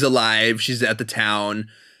 like, she's alive. She's at the town.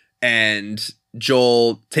 And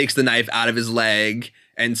Joel takes the knife out of his leg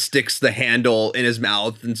and sticks the handle in his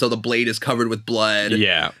mouth. And so the blade is covered with blood.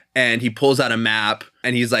 Yeah. And he pulls out a map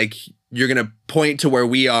and he's like, you're going to point to where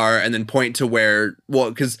we are and then point to where,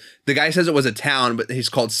 because the guy says it was a town, but he's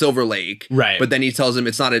called Silver Lake. Right. But then he tells him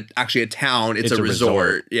it's not actually a town, it's a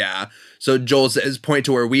resort. Yeah. So Joel says, point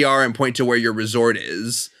to where we are and point to where your resort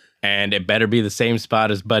is. And it better be the same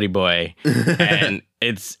spot as Buddy Boy. And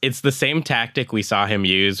it's the same tactic we saw him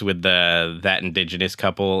use with that indigenous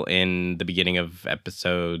couple in the beginning of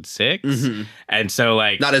episode 6. And so,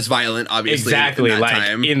 like, not as violent, obviously. Exactly. In that like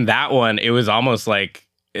time. In that one, it was almost like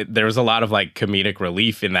there was a lot of like comedic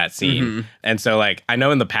relief in that scene. And so, like, I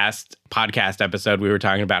know in the past podcast episode we were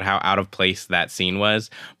talking about how out of place that scene was,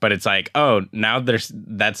 but it's like, oh, now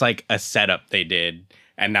that's like a setup they did.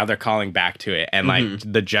 And now they're calling back to it. And like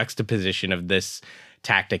the juxtaposition of this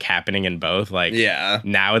tactic happening in both, like,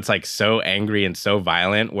 now it's like so angry and so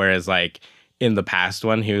violent. Whereas like in the past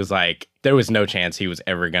one, he was like, there was no chance he was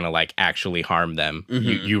ever going to like actually harm them.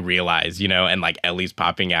 You realize, and like Ellie's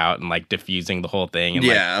popping out and like diffusing the whole thing. And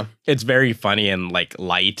like, it's very funny and like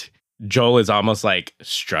light. Joel is almost like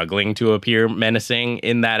struggling to appear menacing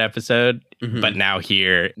in that episode. But now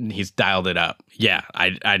here, he's dialed it up. Yeah,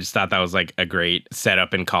 I just thought that was like a great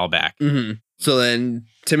setup and callback. So then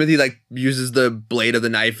Timothy like uses the blade of the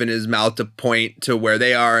knife in his mouth to point to where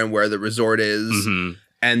they are and where the resort is.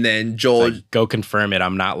 And then Joel... like, go confirm it.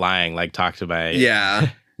 I'm not lying. Like, talk to my... Yeah.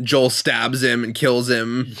 Joel stabs him and kills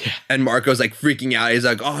him. Yeah. And Marco's like freaking out. He's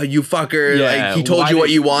like, oh, you fucker. Yeah. Like, he told you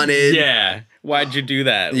what you wanted. Yeah. Why'd you do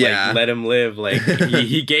that? Yeah. Like, let him live. Like,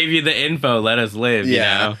 he gave you the info. Let us live, you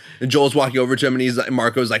know? And Joel's walking over to him and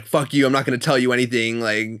Marco's like, fuck you. I'm not going to tell you anything.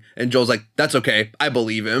 Like, and Joel's like, that's okay. I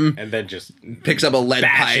believe him. And then just picks up a lead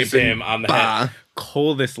pipe him on the head.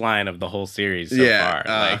 Coldest line of the whole series so far.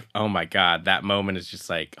 Like, oh my God, that moment is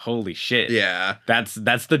just like, holy shit. Yeah. That's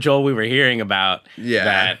the Joel we were hearing about.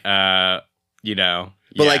 Yeah. That,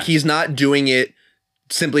 But like, he's not doing it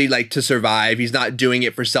simply like to survive. He's not doing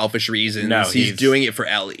it for selfish reasons. No, he's doing it for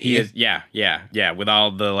Ellie. He is. Yeah. With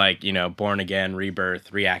all the like, born again,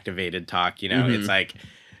 rebirth, reactivated talk, it's like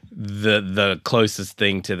the closest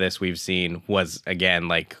thing to this we've seen was again,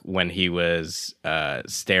 like when he was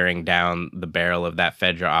staring down the barrel of that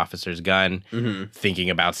Fedra officer's gun, thinking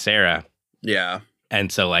about Sarah. Yeah.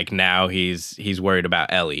 And so like now he's worried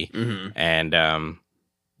about Ellie. And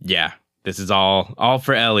this is all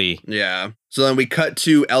for Ellie. Yeah. So then we cut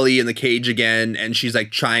to Ellie in the cage again, and she's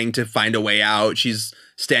like trying to find a way out. She's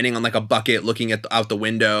standing on like a bucket looking out the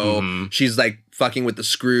window. She's like fucking with the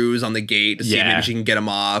screws on the gate to see if maybe she can get them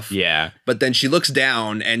off. Yeah. But then she looks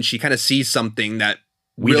down and she kind of sees something that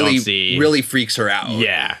really freaks her out.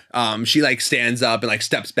 Yeah. She like stands up and like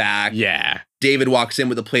steps back. Yeah. David walks in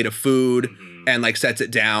with a plate of food and like sets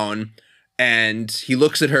it down. And he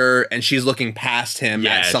looks at her, and she's looking past him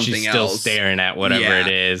at something she's else. Still staring at whatever it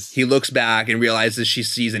is. He looks back and realizes she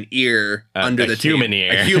sees an ear under the table.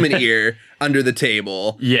 A human ear under the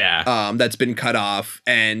table. Yeah. That's been cut off,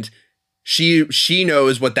 and she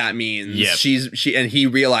knows what that means. Yep. And he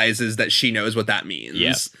realizes that she knows what that means.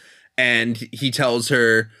 Yep. And he tells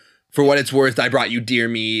her, "For what it's worth, I brought you dear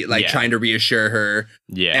me," like trying to reassure her.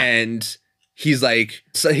 Yeah. And he's like,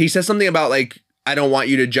 so he says something about like, I don't want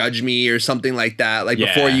you to judge me or something like that. Like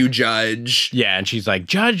before you judge. Yeah. And she's like,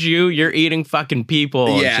 judge you? You're eating fucking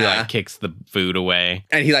people. Yeah. And she like kicks the food away.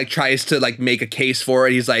 And he like tries to like make a case for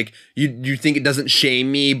it. He's like, you think it doesn't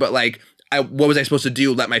shame me, but like, what was I supposed to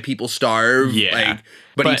do? Let my people starve? Yeah. Like,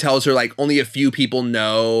 but he tells her like only a few people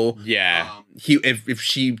know. Yeah. If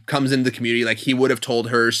she comes into the community, like he would have told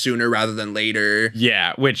her sooner rather than later.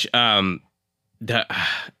 Yeah. Which,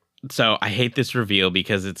 So I hate this reveal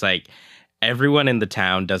because it's like everyone in the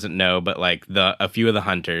town doesn't know, but like a few of the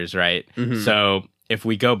hunters, right? Mhm. So if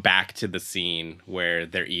we go back to the scene where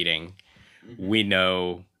they're eating, we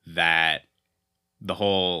know that the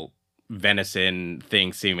whole venison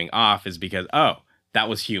thing seeming off is because, oh, that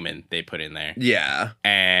was human they put in there. Yeah.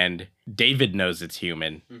 And David knows it's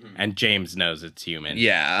human, and James knows it's human.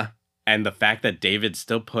 Yeah. And the fact that David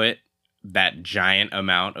still put that giant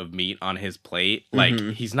amount of meat on his plate, like,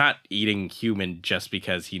 he's not eating human just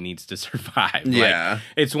because he needs to survive. Yeah. Like,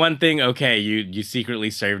 it's one thing, okay, you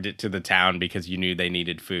secretly served it to the town because you knew they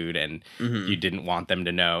needed food and you didn't want them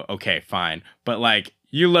to know. Okay, fine. But, like,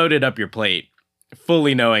 you loaded up your plate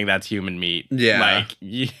fully knowing that's human meat. Yeah.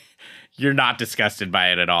 Like, you're not disgusted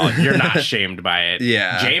by it at all. You're not shamed by it.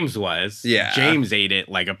 Yeah. James was. Yeah. James ate it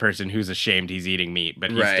like a person who's ashamed he's eating meat,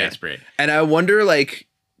 but he's desperate. And I wonder, like,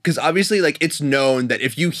 because obviously, like, it's known that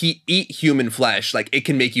if you eat human flesh, like, it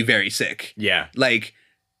can make you very sick. Yeah. Like,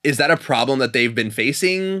 is that a problem that they've been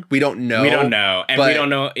facing? We don't know. We don't know. And we don't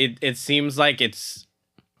know. It seems like it's...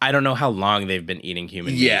 I don't know how long they've been eating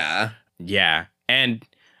human meat. Yeah. Yeah. And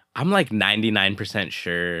I'm like 99%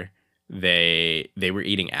 sure they were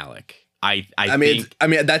eating Alec. I mean,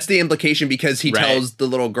 that's the implication because he tells the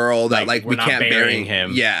little girl that like we can't bury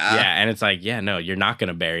him. Yeah. Yeah. And it's like, yeah, no, you're not going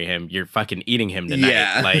to bury him. You're fucking eating him tonight.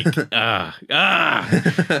 Yeah. Like,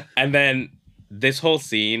 And then this whole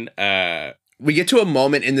scene, we get to a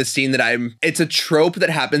moment in the scene that it's a trope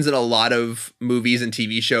that happens in a lot of movies and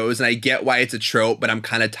TV shows. And I get why it's a trope, but I'm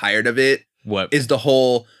kind of tired of it. What is the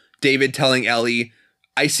whole David telling Ellie,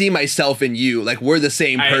 I see myself in you. Like, we're the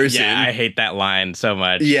same person. I hate that line so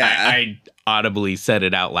much. Yeah. I audibly said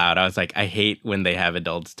it out loud. I was like, I hate when they have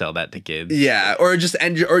adults tell that to kids. Yeah. Or just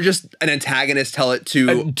an antagonist tell it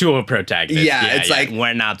to a protagonist. Yeah. It's like,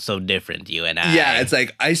 we're not so different, you and I. Yeah. It's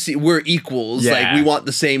like, I see, we're equals. Yeah. Like, we want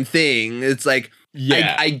the same thing. It's like,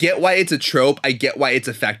 yeah. I get why it's a trope. I get why it's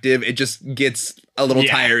effective. It just gets a little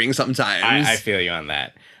tiring sometimes. I feel you on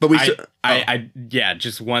that. But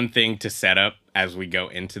just one thing to set up as we go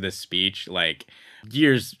into this speech, like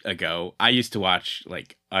years ago, I used to watch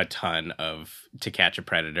like a ton of To Catch a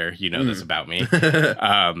Predator. You know this about me.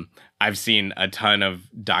 I've seen a ton of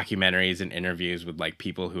documentaries and interviews with like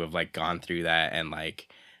people who have like gone through that and like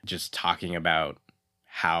just talking about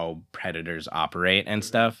how predators operate and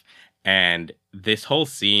stuff. And this whole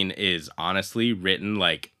scene is honestly written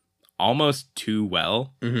like almost too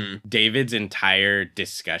well. David's entire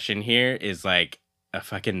discussion here is like a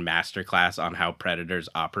fucking masterclass on how predators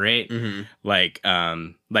operate. Like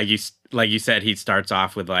you said, he starts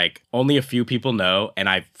off with like, only a few people know, and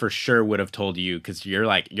I for sure would have told you because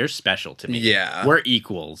you're special to me. Yeah, we're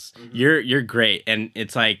equals. You're great. And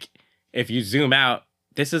it's like, if you zoom out,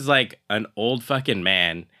 this is like an old fucking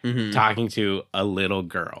man talking to a little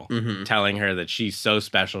girl, telling her that she's so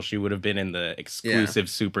special. She would have been in the exclusive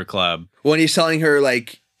super club. When he's telling her,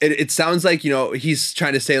 like, it sounds like, you know, he's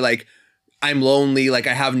trying to say, like, I'm lonely, like,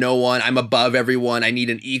 I have no one. I'm above everyone. I need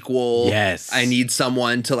an equal. Yes. I need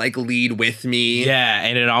someone to, like, lead with me. Yeah,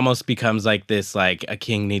 and it almost becomes, like, this, like, a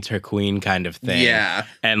king needs her queen kind of thing. Yeah.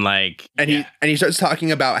 And, like... he starts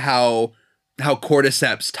talking about how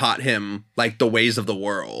cordyceps taught him like the ways of the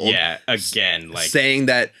world. Yeah, again, like saying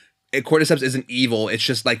that cordyceps isn't evil. It's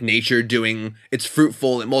just like nature doing. It's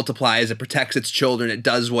fruitful. It multiplies. It protects its children. It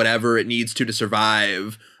does whatever it needs to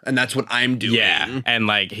survive. And that's what I'm doing. Yeah, and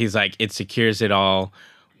like he's like it secures it all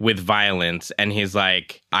with violence. And he's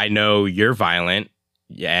like, I know you're violent.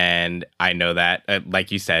 And I know that,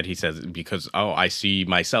 like you said, he says, because, I see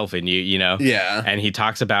myself in you, you know? Yeah. And he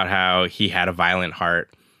talks about how he had a violent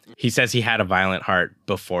heart. He says he had a violent heart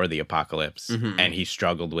before the apocalypse and he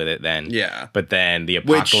struggled with it then. Yeah. But then the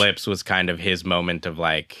apocalypse was kind of his moment of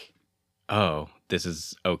like, oh, this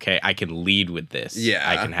is okay. I can lead with this. Yeah.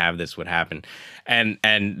 I can have this would happen. And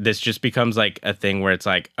this just becomes like a thing where it's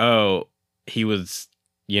like, oh, he was,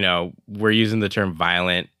 you know, we're using the term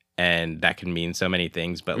violent and that can mean so many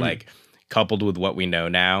things, but like coupled with what we know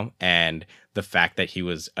now and the fact that he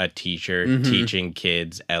was a teacher teaching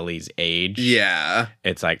kids Ellie's age. Yeah.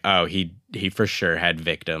 It's like, oh, he for sure had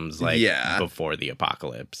victims like before the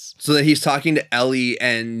apocalypse. So that he's talking to Ellie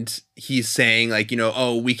and he's saying like, you know,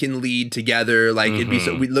 oh, we can lead together. Like it'd be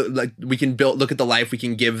so we can look at the life we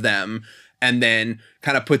can give them, and then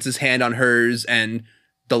kind of puts his hand on hers and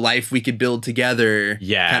the life we could build together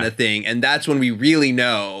kind of thing. And that's when we really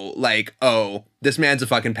know like, oh, this man's a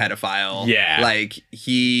fucking pedophile. Yeah. Like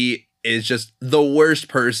he is just the worst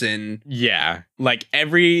person. Yeah. Like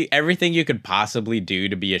everything you could possibly do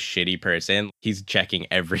to be a shitty person, he's checking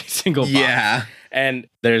every single box. Yeah. And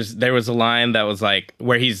there was a line that was like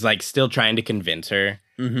where he's like still trying to convince her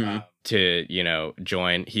to,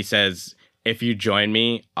 join. He says, if you join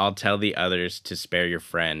me, I'll tell the others to spare your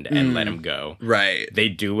friend and let him go. Right. They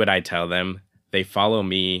do what I tell them. They follow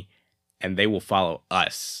me, and they will follow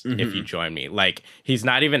us if you join me. Like, he's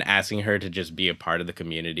not even asking her to just be a part of the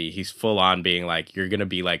community. He's full on being like, you're going to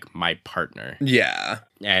be like my partner. Yeah.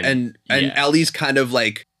 And Ellie's kind of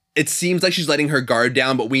like, it seems like she's letting her guard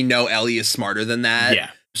down, but we know Ellie is smarter than that. Yeah.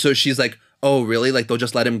 So she's like, oh, really? Like, they'll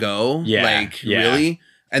just let him go? Yeah. Like, really?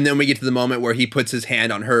 And then we get to the moment where he puts his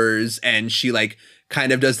hand on hers and she like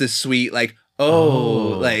kind of does this sweet, like,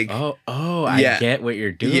 I get what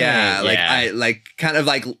you're doing. Yeah. Like, I like kind of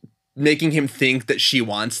like making him think that she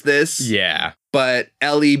wants this. Yeah. But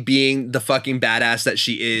Ellie, being the fucking badass that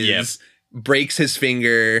she is, breaks his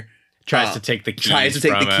finger. Tries to take the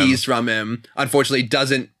keys from him. Unfortunately,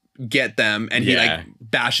 doesn't get them, and he like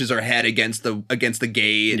bashes her head against the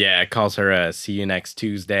gate. Yeah, calls her a "see you next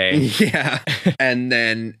Tuesday." Yeah, and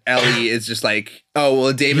then Ellie is just like, "Oh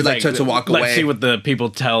well," David like starts to walk away. Let's see what the people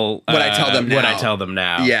tell. What I tell them now. What I tell them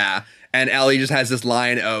now. Yeah, and Ellie just has this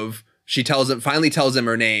line of finally tells him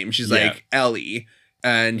her name. She's like Ellie,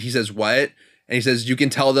 and he says what? And he says, you can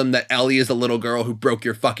tell them that Ellie is the little girl who broke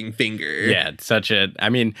your fucking finger. Yeah,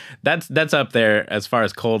 that's up there as far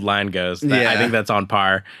as cold line goes. I think that's on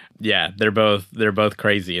par. Yeah, they're both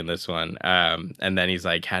crazy in this one. And then he's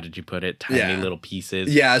like, how did you put it? Tiny little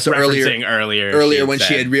pieces. Yeah, so earlier when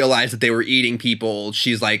she had realized that they were eating people,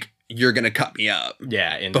 she's like, you're going to cut me up.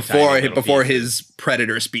 Yeah. Before his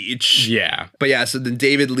predator speech. Yeah. But yeah, so then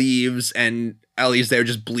David leaves and Ellie's there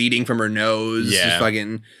just bleeding from her nose. Yeah. Just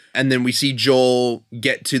fucking... And then we see Joel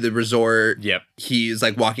get to the resort. Yep. He's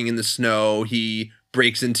like walking in the snow. He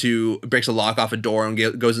breaks a lock off a door and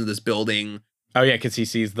goes into this building. Oh yeah, because he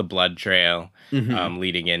sees the blood trail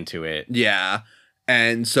leading into it. Yeah.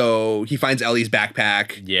 And so he finds Ellie's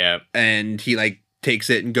backpack. Yeah. And he like takes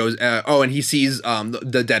it and goes, and he sees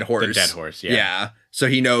the dead horse. The dead horse, yeah. Yeah. So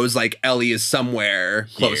he knows like Ellie is somewhere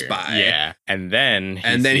close by. Yeah. And then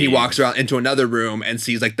he walks around into another room and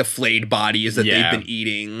sees like the flayed bodies that they've been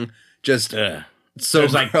eating. Just so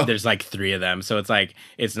there's like 3 of them. So it's like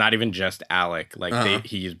it's not even just Alec. Like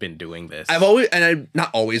he's been doing this. I've not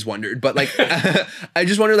always wondered, but like I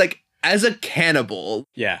just wonder, like, as a cannibal,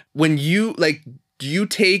 when you like, do you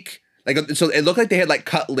take like, so it looked like they had like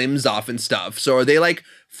cut limbs off and stuff. So are they like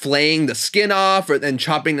flaying the skin off or then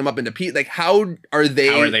chopping them up into pieces? Like, how are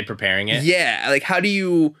they preparing it? Yeah. Like, how do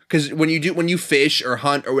you, because when you fish or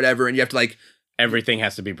hunt or whatever, and you have to like, everything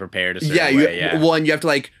has to be prepared a certain way. Well, and you have to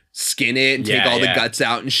like skin it and take all the guts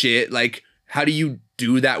out and shit. Like, how do you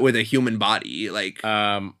do that with a human body? Like,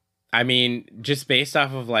 I mean, just based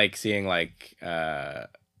off of like seeing like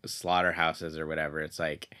slaughterhouses or whatever, it's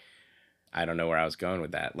like, I don't know where I was going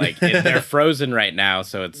with that. Like, they're frozen right now,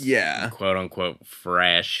 so it's quote unquote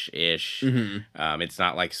fresh-ish. It's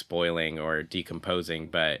not like spoiling or decomposing,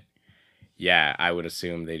 but yeah, I would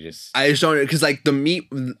assume I just don't, because like the meat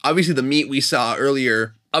we saw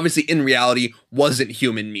earlier, obviously in reality wasn't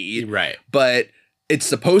human meat, right? But it's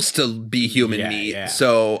supposed to be human meat. Yeah.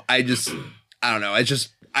 So I don't know.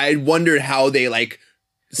 I wondered how they like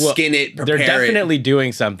skin it, prepare they're definitely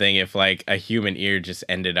doing something if like a human ear just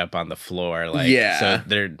ended up on the floor. Like, so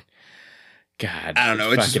they're, God, I don't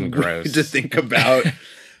know. It's fucking gross to think about.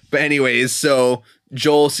 But anyways, so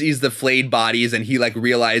Joel sees the flayed bodies and he like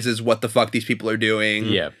realizes what the fuck these people are doing.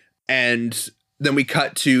 Yep. And then we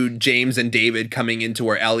cut to James and David coming into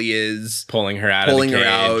where Ellie is. Pulling her out.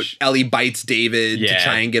 Ellie bites David to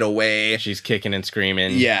try and get away. She's kicking and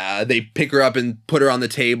screaming. Yeah. They pick her up and put her on the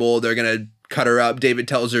table. They're going to cut her up. David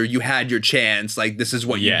tells her, you had your chance. Like, this is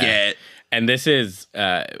what you get. And this is,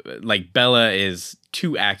 like, Bella is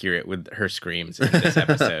too accurate with her screams in this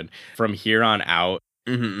episode. From here on out,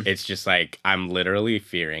 it's just like, I'm literally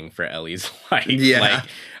fearing for Ellie's life. Yeah.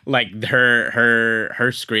 Like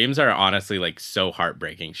her screams are honestly like so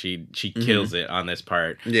heartbreaking. She kills it on this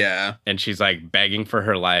part. Yeah. And she's like begging for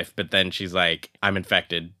her life, but then she's like, I'm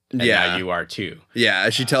infected. And now you are too. Yeah.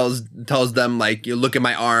 She tells them like, you look at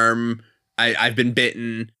my arm. I've been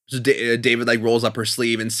bitten. So David like rolls up her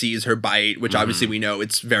sleeve and sees her bite, which obviously we know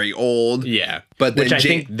it's very old. Yeah. But then which I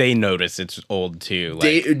think they notice it's old too.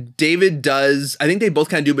 Like, David does. I think they both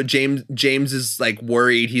kind of do, but James is like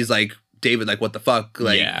worried. He's like, David, like, what the fuck?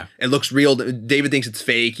 Like, it looks real. David thinks it's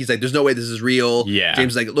fake. He's like, there's no way this is real. Yeah.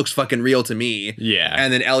 James is like, it looks fucking real to me. Yeah.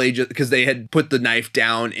 And then Ellie, just because they had put the knife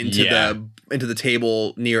down into the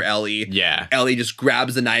table near Ellie. Yeah. Ellie just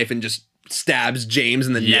grabs the knife and just stabs James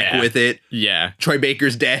in the neck with it. Yeah. Troy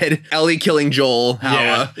Baker's dead. Ellie killing Joel.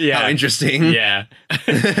 How interesting. Yeah.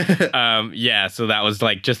 So that was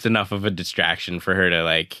like just enough of a distraction for her to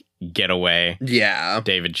like get away. Yeah.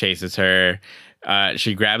 David chases her.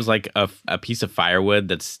 She grabs like a piece of firewood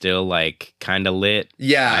that's still like kind of lit.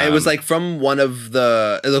 Yeah, it was like from one of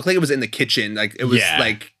it looked like it was in the kitchen. Like it was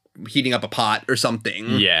like heating up a pot or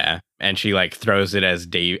something. Yeah. And she like throws it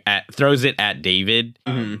at David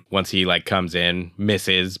once he like comes in,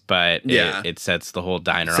 misses, but it sets the whole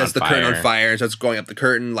diner on fire. Sets the curtain on fire, so it's going up the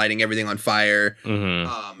curtain, lighting everything on fire.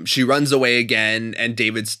 She runs away again, and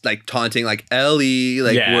David's like taunting like, Ellie,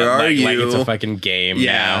 like where are you? Like it's a fucking game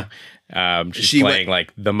now. She's playing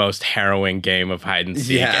like the most harrowing game of hide and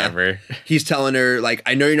seek ever. He's telling her like,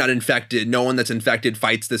 I know you're not infected. No one that's infected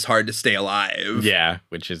fights this hard to stay alive. Yeah,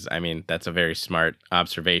 which is, I mean, that's a very smart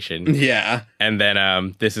observation. Yeah. And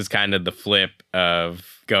then this is kind of the flip of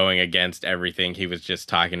going against everything he was just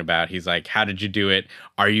talking about. He's like, how did you do it?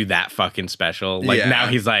 Are you that fucking special? Like now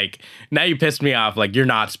he's like, now you pissed me off. Like you're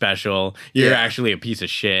not special. You're actually a piece of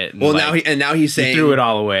shit. And well, like, now he's saying, he threw it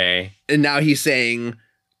all away. And now he's saying,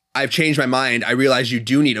 I've changed my mind. I realize you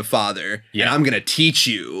do need a father, and I'm gonna teach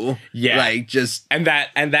you. Yeah, like just that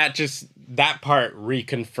part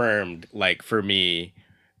reconfirmed, like for me,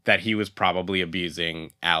 that he was probably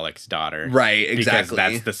abusing Alex's daughter. Right, exactly.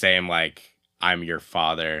 Because that's the same like, I'm your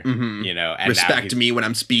father, you know. And respect me when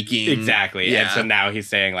I'm speaking. Exactly. Yeah. And so now he's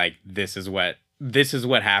saying like, this is what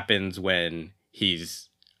happens when he's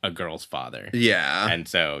a girl's father. Yeah. And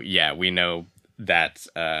so we know. That's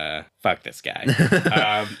fuck this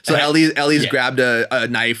guy. So Ellie's grabbed a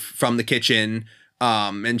knife from the kitchen,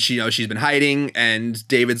 and she's been hiding, and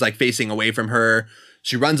David's like facing away from her.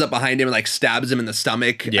 She runs up behind him and like stabs him in the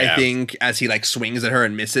stomach. I think as he like swings at her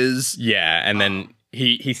and misses. Yeah, and then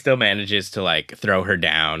he still manages to like throw her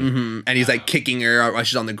down, and he's like kicking her while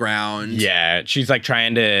she's on the ground. Yeah, she's like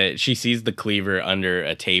she sees the cleaver under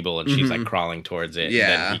a table, and she's like crawling towards it. Yeah,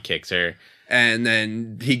 and then he kicks her. And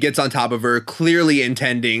then he gets on top of her, clearly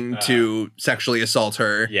intending to sexually assault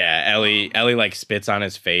her. Yeah, Ellie like spits on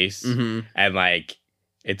his face, and like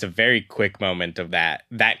it's a very quick moment of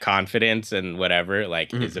that confidence and whatever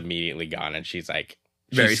like is immediately gone, and she's like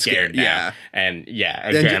very scared now. Yeah, and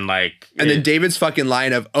again then David's fucking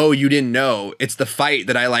line of, "Oh, you didn't know? It's the fight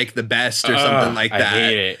that I like the best," or something like that. I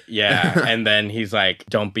hate it. Yeah, and then he's like,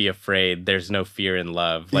 "Don't be afraid. There's no fear in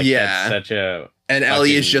love." Like that's such a. And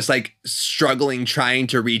Ellie is just like struggling, trying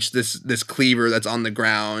to reach this cleaver that's on the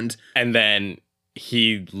ground. And then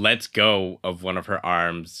he lets go of one of her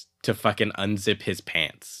arms to fucking unzip his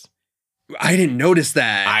pants. I didn't notice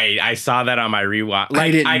that. I saw that on my rewatch.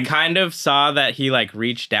 Like I kind of saw that he like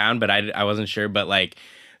reached down, but I wasn't sure. But like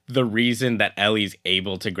the reason that Ellie's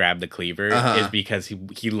able to grab the cleaver is because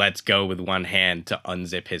he lets go with one hand to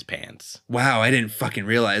unzip his pants. Wow, I didn't fucking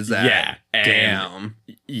realize that. Yeah. Damn.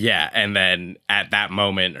 Yeah, and then at that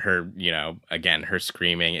moment, her, again, her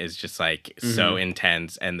screaming is just like so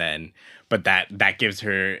intense, and then, but that gives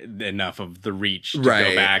her enough of the reach to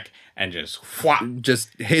go back and just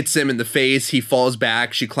hits him in the face. He falls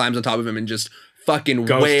back. She climbs on top of him and just fucking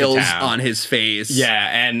wails on his face.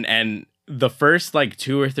 Yeah, and the first like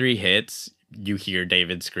 2 or 3 hits, you hear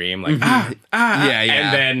David scream like yeah,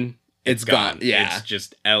 and then it's gone. Yeah, it's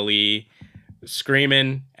just Ellie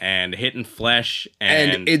screaming and hitting flesh,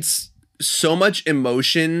 and it's so much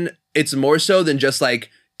emotion. It's more so than just like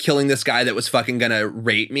killing this guy that was fucking gonna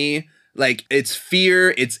rape me. Like it's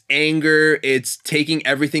fear, it's anger, it's taking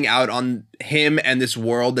everything out on him and this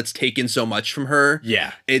world that's taken so much from her.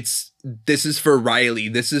 Yeah, this is for Riley,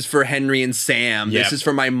 this is for Henry and Sam, this is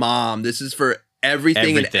for my mom, this is for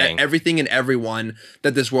everything and everyone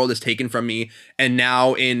that this world has taken from me. And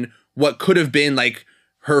now in what could have been like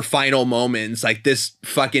her final moments, like this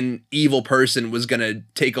fucking evil person was gonna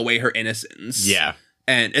take away her innocence. Yeah.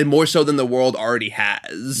 And more so than the world already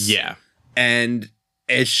has. Yeah. And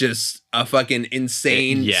it's just a fucking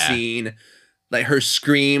insane scene. Like her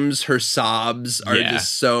screams, her sobs are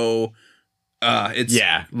just so it's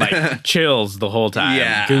like chills the whole time.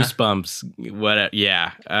 Yeah. Goosebumps. What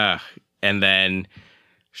and then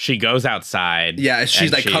she goes outside. Yeah,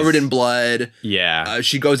 she's like covered in blood. Yeah.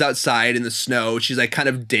 She goes outside in the snow. She's like kind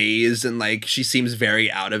of dazed and like she seems very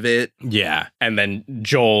out of it. Yeah. And then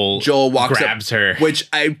Joel grabs her. Which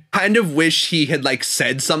I kind of wish he had like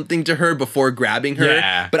said something to her before grabbing her.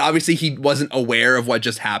 Yeah. But obviously he wasn't aware of what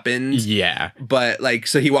just happened. Yeah. But like,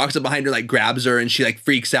 so he walks up behind her, like grabs her and she like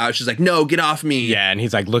freaks out. She's like, no, get off me. Yeah. And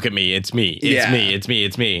he's like, look at me. It's me. It's me. It's me.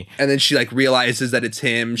 It's me. And then she like realizes that it's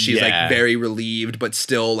him. She's like very relieved, but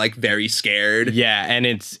still still like very scared. Yeah,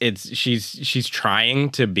 and she's trying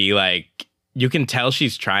to be like, you can tell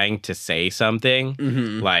she's trying to say something,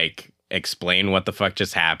 like explain what the fuck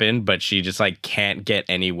just happened, but she just like can't get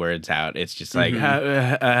any words out. It's just like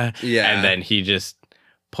yeah, and then he just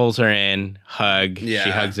pulls her in, hug. Yeah. She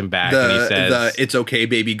hugs him back, and he says, "It's okay,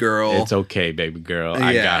 baby girl. It's okay, baby girl.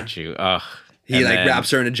 I got you." Ugh. He like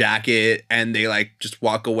wraps her in a jacket, and they like just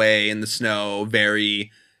walk away in the snow.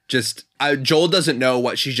 Very just. Joel doesn't know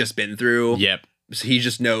what she's just been through. Yep. So he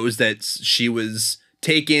just knows that she was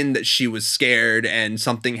taken, that she was scared, and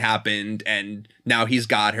something happened, and now he's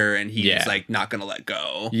got her, and he's like not gonna let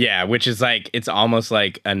go. Yeah, which is like, it's almost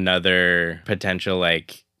like another potential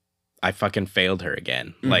like, I fucking failed her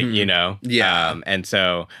again. Like, you know? Yeah. And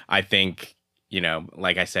so I think, you know,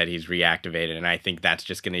 like I said, he's reactivated, and I think that's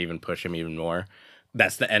just going to even push him even more.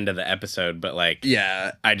 That's the end of the episode, but like,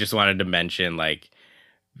 yeah, I just wanted to mention, like,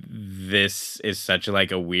 this is such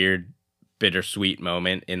like a weird, bittersweet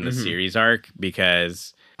moment in the series arc,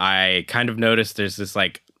 because I kind of noticed there's this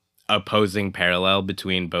like opposing parallel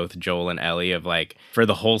between both Joel and Ellie of like, for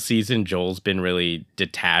the whole season, Joel's been really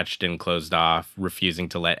detached and closed off, refusing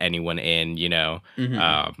to let anyone in, you know,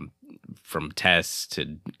 from tests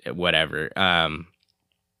to whatever.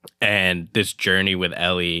 And this journey with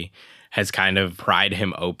Ellie has kind of pried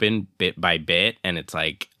him open bit by bit, and it's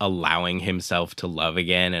like allowing himself to love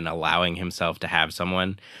again and allowing himself to have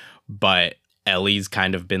someone. But Ellie's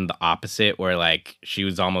kind of been the opposite, where like she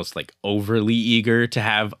was almost like overly eager to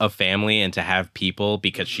have a family and to have people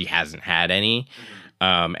because she hasn't had any.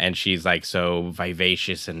 And she's like so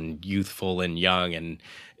vivacious and youthful and young and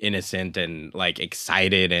innocent and like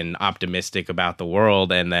excited and optimistic about the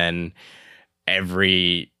world. And then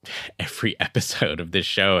every episode of this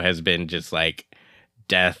show has been just like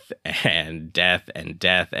death and death and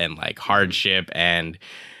death and like hardship, and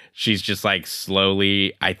she's just like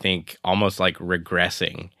slowly, I think, almost like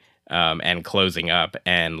regressing and closing up.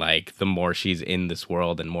 And like the more she's in this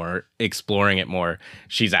world and more exploring it more,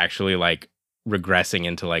 she's actually like regressing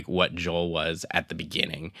into like what Joel was at the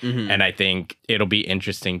beginning. And I think it'll be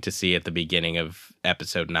interesting to see at the beginning of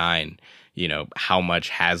episode 9, you know, how much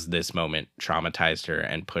has this moment traumatized her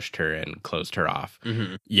and pushed her and closed her off.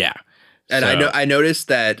 Yeah. And I noticed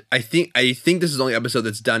that I think this is the only episode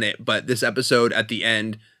that's done it, but this episode at the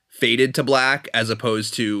end faded to black as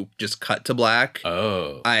opposed to just cut to black.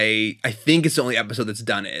 Oh. I think it's the only episode that's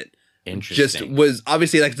done it. Interesting. Just was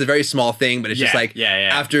obviously like it's a very small thing, but it's just like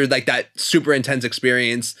after like that super intense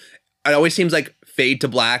experience, it always seems like fade to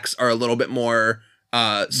blacks are a little bit more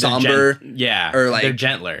somber. Or like they're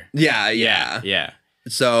gentler. Yeah.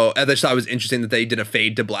 So I just thought it was interesting that they did a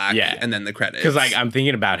fade to black and then the credits. Because like I'm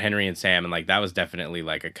thinking about Henry and Sam, and like that was definitely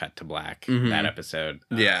like a cut to black that episode.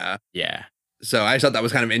 Yeah. Yeah. So I just thought that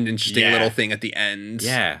was kind of an interesting little thing at the end.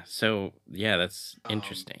 Yeah. So yeah, that's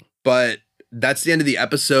interesting. But that's the end of the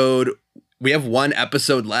episode. We have one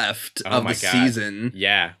episode left of the season.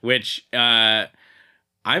 Yeah. Which I'm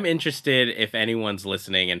interested if anyone's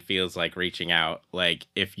listening and feels like reaching out. Like,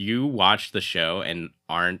 if you watch the show and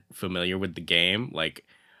aren't familiar with the game, like,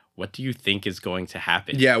 what do you think is going to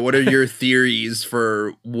happen? Yeah, what are your theories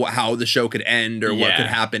for how the show could end or what could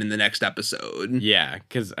happen in the next episode? Yeah,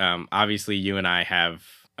 because obviously you and I have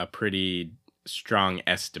a pretty strong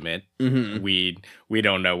estimate. We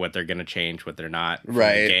don't know what they're going to change, what they're not from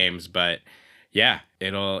the games, but yeah,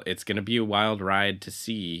 it's going to be a wild ride to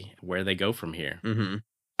see where they go from here.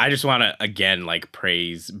 I just want to, again, like,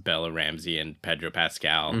 praise Bella Ramsey and Pedro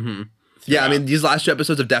Pascal. Yeah, I mean, these last 2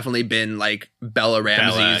 episodes have definitely been, like, Bella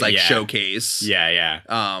Ramsey's, showcase. Yeah.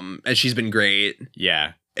 And she's been great.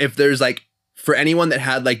 Yeah. If there's, like, for anyone that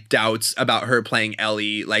had, like, doubts about her playing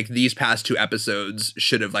Ellie, like, these past 2 episodes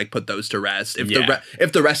should have, like, put those to rest. If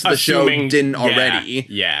the rest of the show didn't already.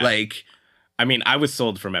 Yeah. Like... I mean, I was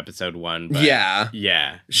sold from episode 1. But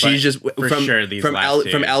yeah. She's just...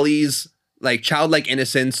 From Ellie's... like childlike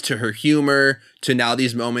innocence to her humor to now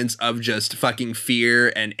these moments of just fucking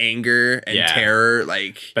fear and anger and terror,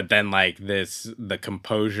 like, but then like the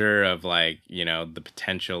composure of like, you know, the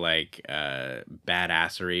potential like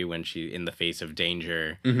badassery when she in the face of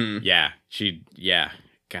danger.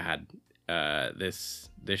 God, this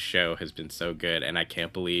show has been so good, and I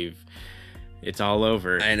can't believe it's all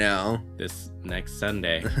over. I know. This next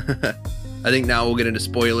Sunday. I think now we'll get into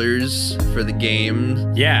spoilers for the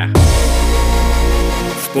game. Yeah.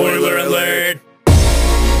 Spoiler alert!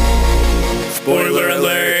 Spoiler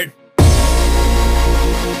alert!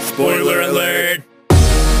 Spoiler alert!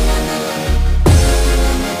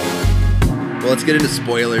 Well, let's get into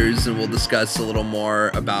spoilers, and we'll discuss a little more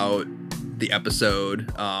about the episode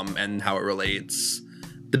and how it relates.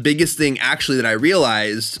 The biggest thing actually that I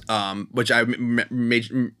realized, which I'm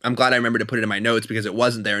glad I remembered to put it in my notes because it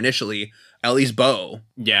wasn't there initially. Ellie's bow,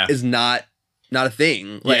 is not a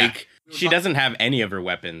thing. Like she doesn't have any of her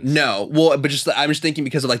weapons. No, well, but I'm just thinking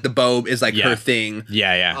because of like the bow is like her thing.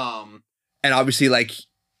 Yeah. And obviously, like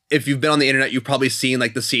if you've been on the internet, you've probably seen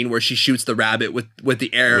like the scene where she shoots the rabbit with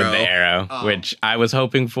the arrow. Which I was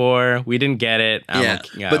hoping for. We didn't get it. But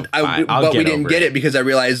we didn't get it because I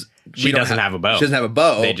realized she doesn't have a bow. She doesn't have a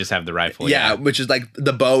bow. They just have the rifle. Yeah, which is like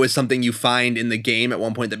the bow is something you find in the game at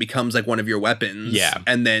one point that becomes like one of your weapons. Yeah.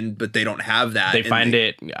 But they don't have that. They find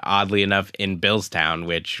it, oddly enough, in Billstown,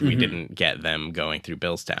 which we didn't get them going through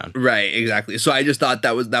Billstown. Right, exactly. So I just thought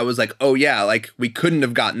that was like, oh yeah, like we couldn't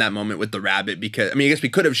have gotten that moment with the rabbit because, I mean, I guess we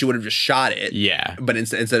could have, she would have just shot it. Yeah. But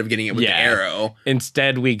instead of getting it with the arrow.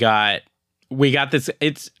 Instead we got this.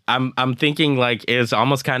 I'm thinking like it's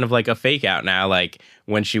almost kind of like a fake out now. Like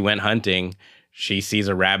when she went hunting, she sees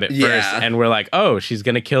a rabbit first, and we're like, oh, she's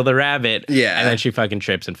gonna kill the rabbit. Yeah, and then she fucking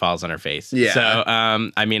trips and falls on her face. Yeah. So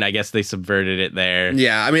I mean, I guess they subverted it there.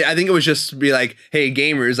 Yeah. I mean, I think it was just be like, hey,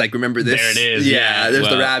 gamers, like remember this? There it is. Yeah. There's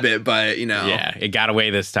the rabbit, but you know. Yeah, it got away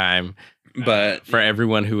this time. But for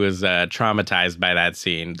everyone who was traumatized by that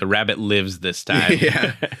scene, the rabbit lives this time.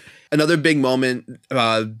 Yeah. Another big moment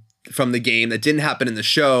from the game that didn't happen in the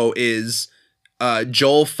show is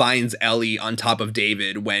Joel finds Ellie on top of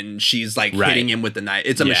David when she's like hitting him with the knife.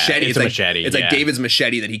 It's a machete. It's a machete. It's like David's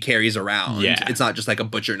machete that he carries around. Yeah. It's not just like a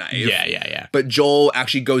butcher knife. Yeah. But Joel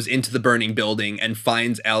actually goes into the burning building and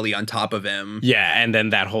finds Ellie on top of him. Yeah, and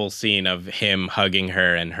then that whole scene of him hugging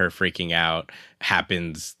her and her freaking out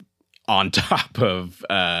happens on top of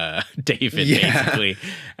David, basically.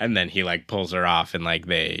 And then he like pulls her off and like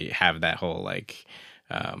they have that whole like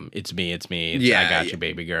it's me. I got you,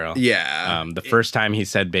 baby girl. Yeah. The first time he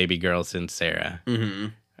said baby girl since Sarah. Mm-hmm.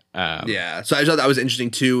 So I thought that was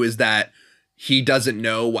interesting too, is that he doesn't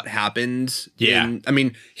know what happened. Yeah. I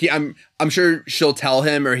mean, I'm sure she'll tell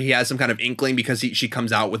him, or he has some kind of inkling because she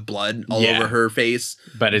comes out with blood all over her face.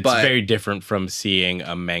 But it's very different from seeing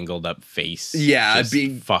a mangled up face. Yeah.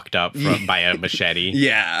 Being fucked up by a machete.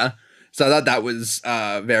 Yeah. So I thought that was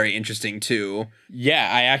very interesting too.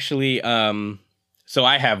 Yeah. I actually, so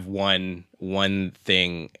I have one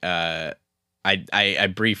thing.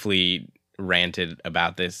 I briefly ranted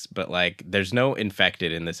about this, but like, there's no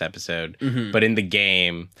infected in this episode. Mm-hmm. But in the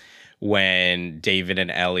game, when David and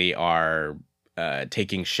Ellie are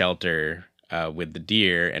taking shelter with the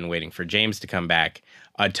deer and waiting for James to come back,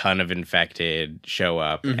 a ton of infected show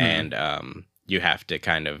up, and you have to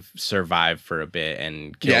kind of survive for a bit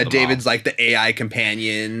and kill them David's all. like the AI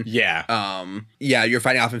companion. Yeah. You're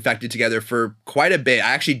fighting off infected together for quite a bit.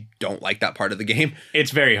 I actually don't like that part of the game.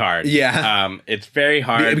 It's very hard. Yeah. It's very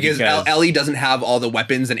hard because Ellie doesn't have all the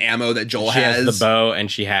weapons and ammo that Joel has. She has the bow and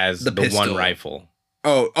she has the one rifle.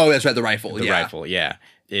 Oh, that's right, the rifle. The rifle, yeah.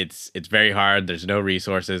 It's very hard. There's no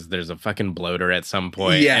resources. There's a fucking bloater at some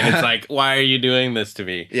point. Yeah. And it's like, why are you doing this to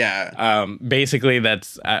me? Yeah. Basically,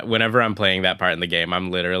 that's whenever I'm playing that part in the game, I'm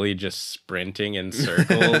literally just sprinting in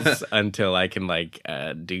circles until I can like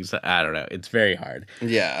do so. I don't know. It's very hard.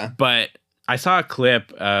 Yeah. But I saw a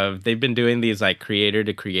clip of they've been doing these like creator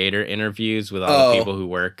to creator interviews with all the people who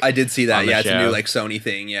work. I did see that. Yeah, it's show. a new like Sony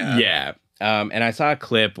thing. Yeah. Yeah. And I saw a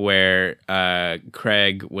clip where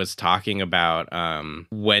Craig was talking about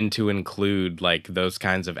when to include like those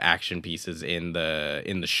kinds of action pieces in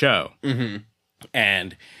the show. Mm-hmm.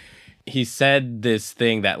 And he said this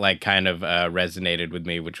thing that like kind of resonated with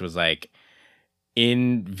me, which was like,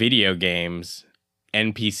 in video games,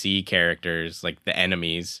 NPC characters, like the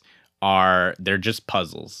enemies, they're just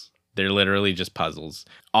puzzles. They're literally just puzzles.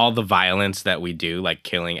 All the violence that we do, like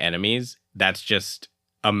killing enemies, that's just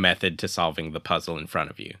a method to solving the puzzle in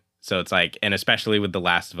front of you. So it's like, and especially with The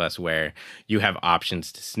Last of Us, where you have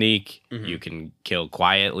options to sneak, you can kill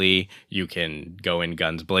quietly, you can go in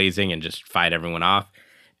guns blazing and just fight everyone off.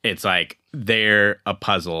 It's like, they're a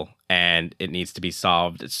puzzle and it needs to be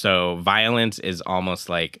solved. So violence is almost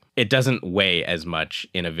like, it doesn't weigh as much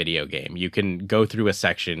in a video game. You can go through a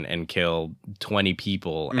section and kill 20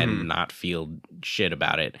 people and not feel shit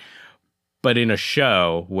about it. But in a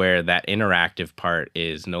show where that interactive part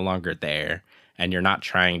is no longer there and you're not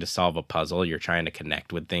trying to solve a puzzle, you're trying to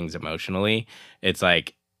connect with things emotionally, it's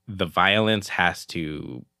like the violence has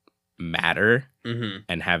to matter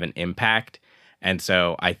and have an impact. And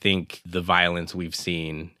so I think the violence we've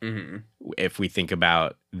seen, if we think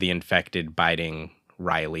about the infected biting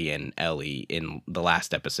Riley and Ellie in the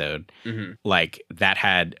last episode, like that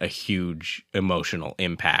had a huge emotional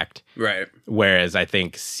impact. Right. Whereas I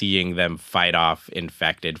think seeing them fight off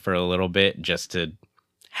infected for a little bit just to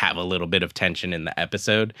have a little bit of tension in the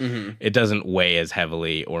episode, it doesn't weigh as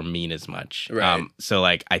heavily or mean as much. Right. So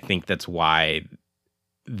like I think that's why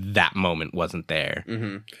that moment wasn't there.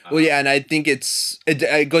 Well, yeah, and I think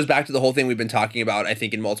it goes back to the whole thing we've been talking about, I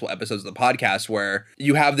think, in multiple episodes of the podcast, where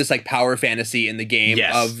you have this like power fantasy in the game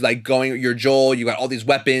of like you're Joel, you got all these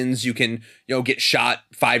weapons, you can, get shot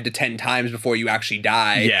 5 to 10 times before you actually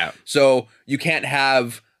die. Yeah. So you can't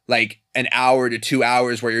have like an hour to 2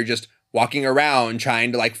 hours where you're just walking around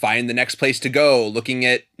trying to like find the next place to go, looking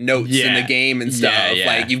at notes in the game and stuff.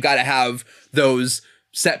 Like you've got to have those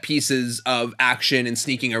set pieces of action and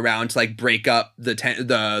sneaking around to like break up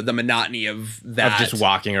the monotony of that. Of just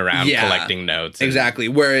walking around collecting notes. Exactly.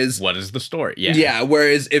 Whereas what is the story? Yeah.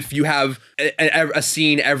 Whereas if you have a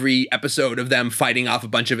scene every episode of them fighting off a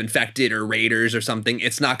bunch of infected or raiders or something,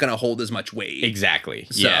 it's not going to hold as much weight. Exactly.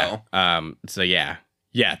 So, So yeah,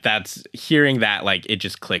 that's hearing that, like, it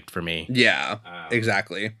just clicked for me. Yeah,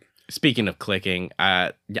 exactly. Speaking of clicking,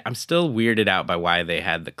 I'm still weirded out by why they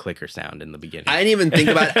had the clicker sound in the beginning. I didn't even think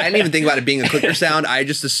about it being a clicker sound. I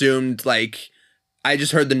just assumed, like, I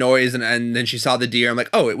just heard the noise and then she saw the deer. I'm like,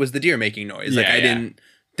 oh, it was the deer making noise. Like, I didn't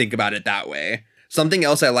think about it that way. Something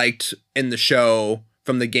else I liked in the show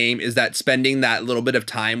from the game is that spending that little bit of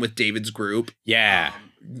time with David's group. Yeah.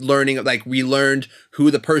 Learning, like, we learned who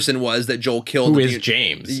the person was that Joel killed. Who is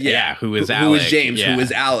James? Yeah. Who is Alec? Who is James? Who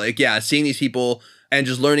is Alec? Yeah. Seeing these people and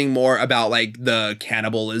just learning more about like the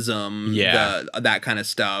cannibalism, that kind of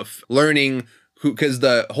stuff. Learning because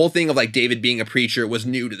the whole thing of like David being a preacher was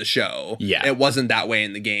new to the show. Yeah. It wasn't that way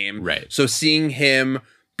in the game. Right. So seeing him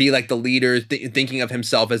be like the leader, thinking of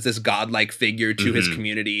himself as this godlike figure to his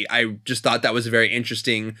community, I just thought that was very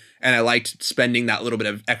interesting. And I liked spending that little bit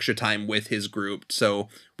of extra time with his group. So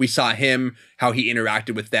we saw him, how he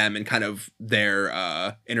interacted with them and kind of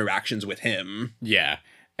their interactions with him. Yeah.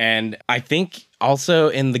 And I think also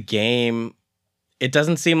in the game, it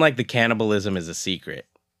doesn't seem like the cannibalism is a secret.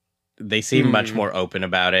 They seem much more open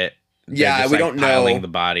about it. Yeah, just, we like, don't know. piling the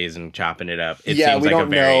bodies and chopping it up. It yeah, seems we like don't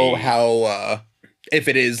know how if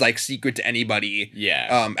it is like secret to anybody.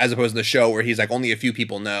 Yeah. As opposed to the show where he's like only a few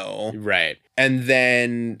people know. Right. And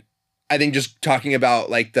then I think just talking about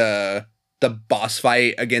like the boss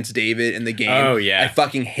fight against David in the game. Oh yeah. I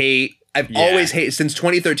fucking hate. I've always hated, since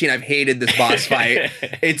 2013, I've hated this boss fight.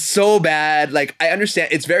 It's so bad. Like, I understand.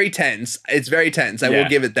 It's very tense. I will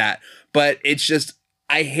give it that. But it's just,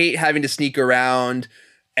 I hate having to sneak around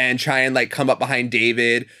and try and, like, come up behind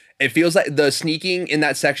David. It feels like the sneaking in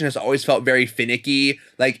that section has always felt very finicky.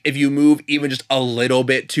 Like, if you move even just a little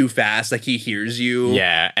bit too fast, like, he hears you.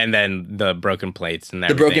 Yeah, and then the broken plates and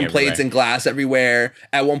everything. The broken plates and glass everywhere.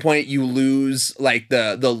 At one point, you lose, like,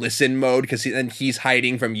 the listen mode because he's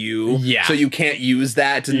hiding from you. Yeah. So you can't use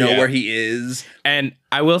that to know where he is. And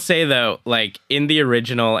I will say, though, like, in the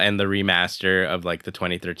original and the remaster of, like, the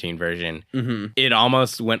 2013 version, it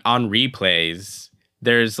almost went on replays.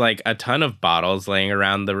 There's like a ton of bottles laying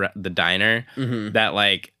around the diner that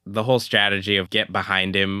like the whole strategy of get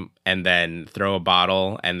behind him and then throw a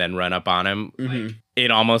bottle and then run up on him. Like, it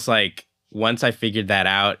almost like once I figured that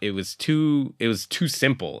out, it was too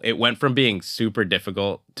simple. It went from being super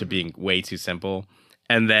difficult to being way too simple.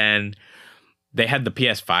 And then they had the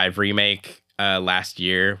PS5 remake last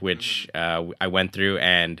year, which I went through,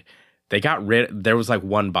 and they got there was like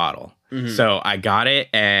one bottle. So I got it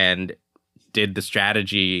and did the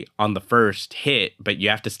strategy on the first hit, but you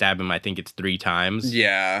have to stab him, I think it's 3 times.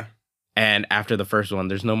 Yeah. And after the first one,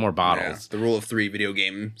 there's no more bottles. The rule of 3 video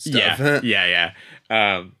game stuff. Yeah.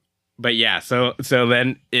 But yeah, so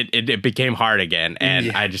then it became hard again,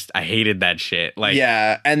 and I hated that shit. Like,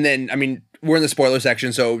 yeah, and then, I mean, we're in the spoiler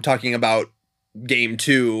section, so talking about game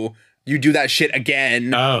 2, you do that shit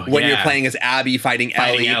again when you're playing as Abby fighting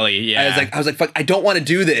Ellie. Yeah. I was like, fuck, I don't want to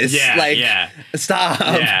do this. Stop.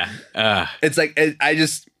 Yeah. It's like,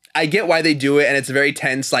 I get why they do it, and it's a very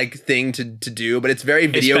tense like thing to do, but it's very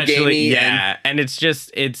video gamey. Yeah, and it's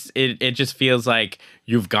just it just feels like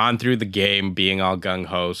you've gone through the game being all gung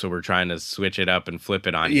ho, so we're trying to switch it up and flip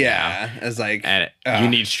it on you. Yeah, it's like, and you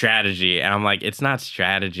need strategy, and I'm like, it's not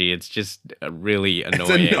strategy, it's just really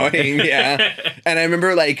annoying. It's annoying, yeah. And I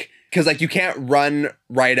remember like, because like you can't run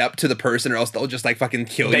right up to the person or else they'll just like fucking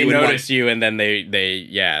kill you. They notice you and then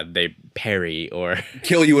they parry or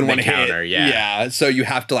kill you in one counter. hit. Yeah. So you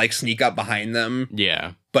have to like sneak up behind them.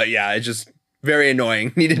 Yeah. But yeah, it's just very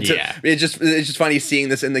annoying. It's just funny seeing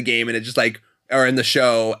this in the game and it just like, or in the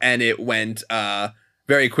show, and it went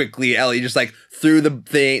very quickly. Ellie just like threw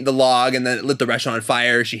the log and then it lit the restaurant on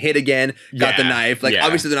fire. She hit again, got the knife. Like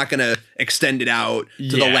obviously they're not gonna extend it out to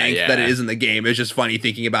the length that it is in the game. It's just funny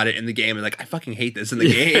thinking about it in the game and like, I fucking hate this in the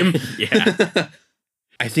game. Yeah.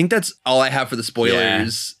 I think that's all I have for the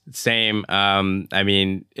spoilers. Yeah, same. I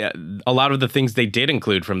mean, a lot of the things they did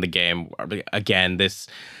include from the game, again,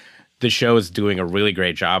 the show is doing a really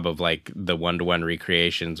great job of like the one-to-one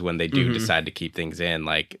recreations when they do decide to keep things in,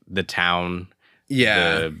 like the town,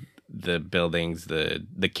 the buildings,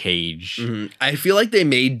 the cage. I feel like they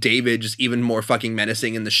made David just even more fucking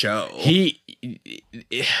menacing in the show.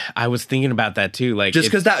 I was thinking about that too, like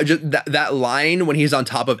just because that line when he's on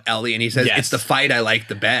top of Ellie and he says, "It's the fight I like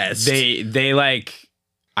the best." They like,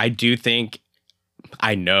 I do think,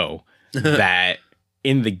 I know that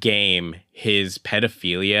in the game, his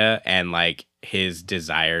pedophilia and like his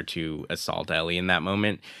desire to assault Ellie in that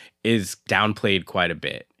moment is downplayed quite a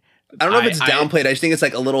bit. I don't know if it's downplayed. I just think it's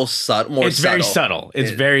like a little subtle. It's very subtle.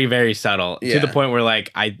 It's very, very subtle to the point where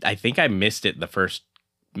like I think I missed it the first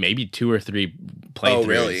maybe 2 or 3 playthroughs. Oh,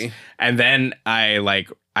 really? And then I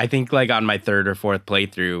think like on my 3rd or 4th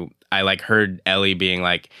playthrough, I like heard Ellie being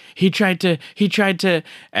like, he tried to,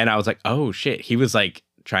 and I was like, oh shit, he was like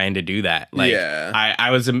trying to do that. Like,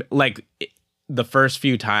 I was like, the first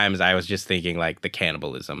few times I was just thinking like the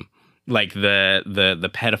cannibalism, like the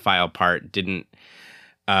pedophile part didn't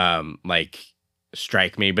like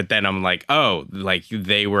strike me, but then I'm like, oh, like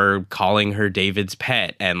they were calling her David's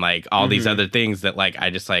pet and like all these other things that like I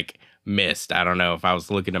just like missed. I don't know if I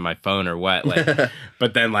was looking at my phone or what, like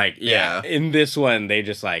but then like in this one they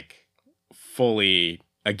just like fully,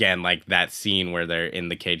 again, like that scene where they're in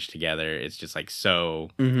the cage together, it's just like so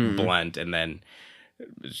blunt, and then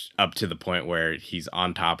up to the point where he's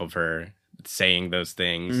on top of her saying those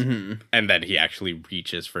things, and then he actually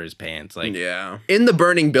reaches for his pants, like in the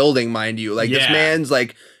burning building, mind you, like this man's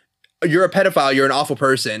like, you're a pedophile, you're an awful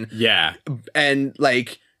person, and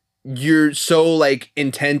like you're so like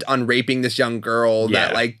intent on raping this young girl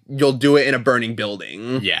that like you'll do it in a burning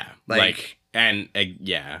building, like and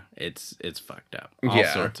it's fucked up, all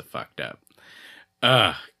sorts of fucked up.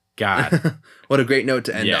 God. What a great note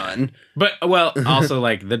to end on. But, well, also,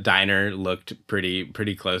 like, the diner looked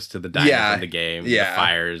pretty close to the diner from the game. The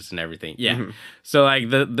fires and everything. So, like,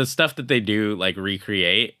 the stuff that they do, like, they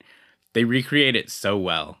recreate it so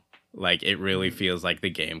well. Like, it really feels like the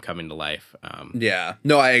game coming to life.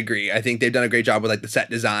 No, I agree. I think they've done a great job with, like, the set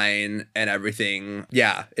design and everything.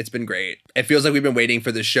 Yeah, it's been great. It feels like we've been waiting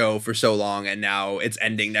for the show for so long, and now it's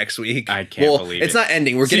ending next week. I can't believe it's not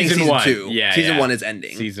ending. We're getting season 2. Yeah, season 1 is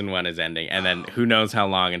ending. Season 1 is ending. And then who knows how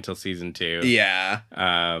long until season 2. Yeah.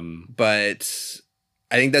 But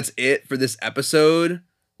I think that's it for this episode.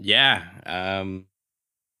 Yeah. I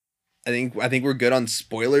think we're good on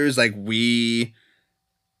spoilers. Like,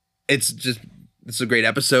 it's a great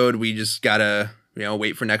episode. We just gotta,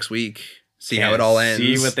 wait for next week, see how it all ends.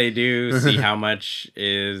 See what they do, see how much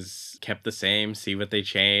is kept the same, see what they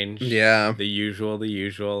change. Yeah. The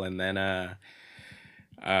usual, and then I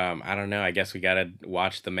don't know, I guess we gotta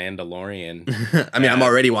watch The Mandalorian. I mean, I'm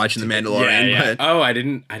already watching The Mandalorian. But oh, I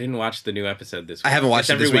didn't watch the new episode this week. I haven't watched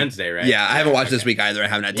it every this week. Wednesday, right? Yeah, I haven't watched this week either. I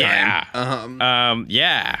haven't had time.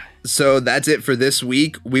 Yeah. So that's it for this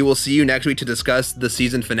week. We will see you next week to discuss the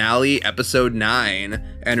season finale, episode 9.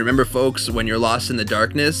 And remember, folks, when you're lost in the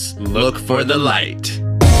darkness, look for the light.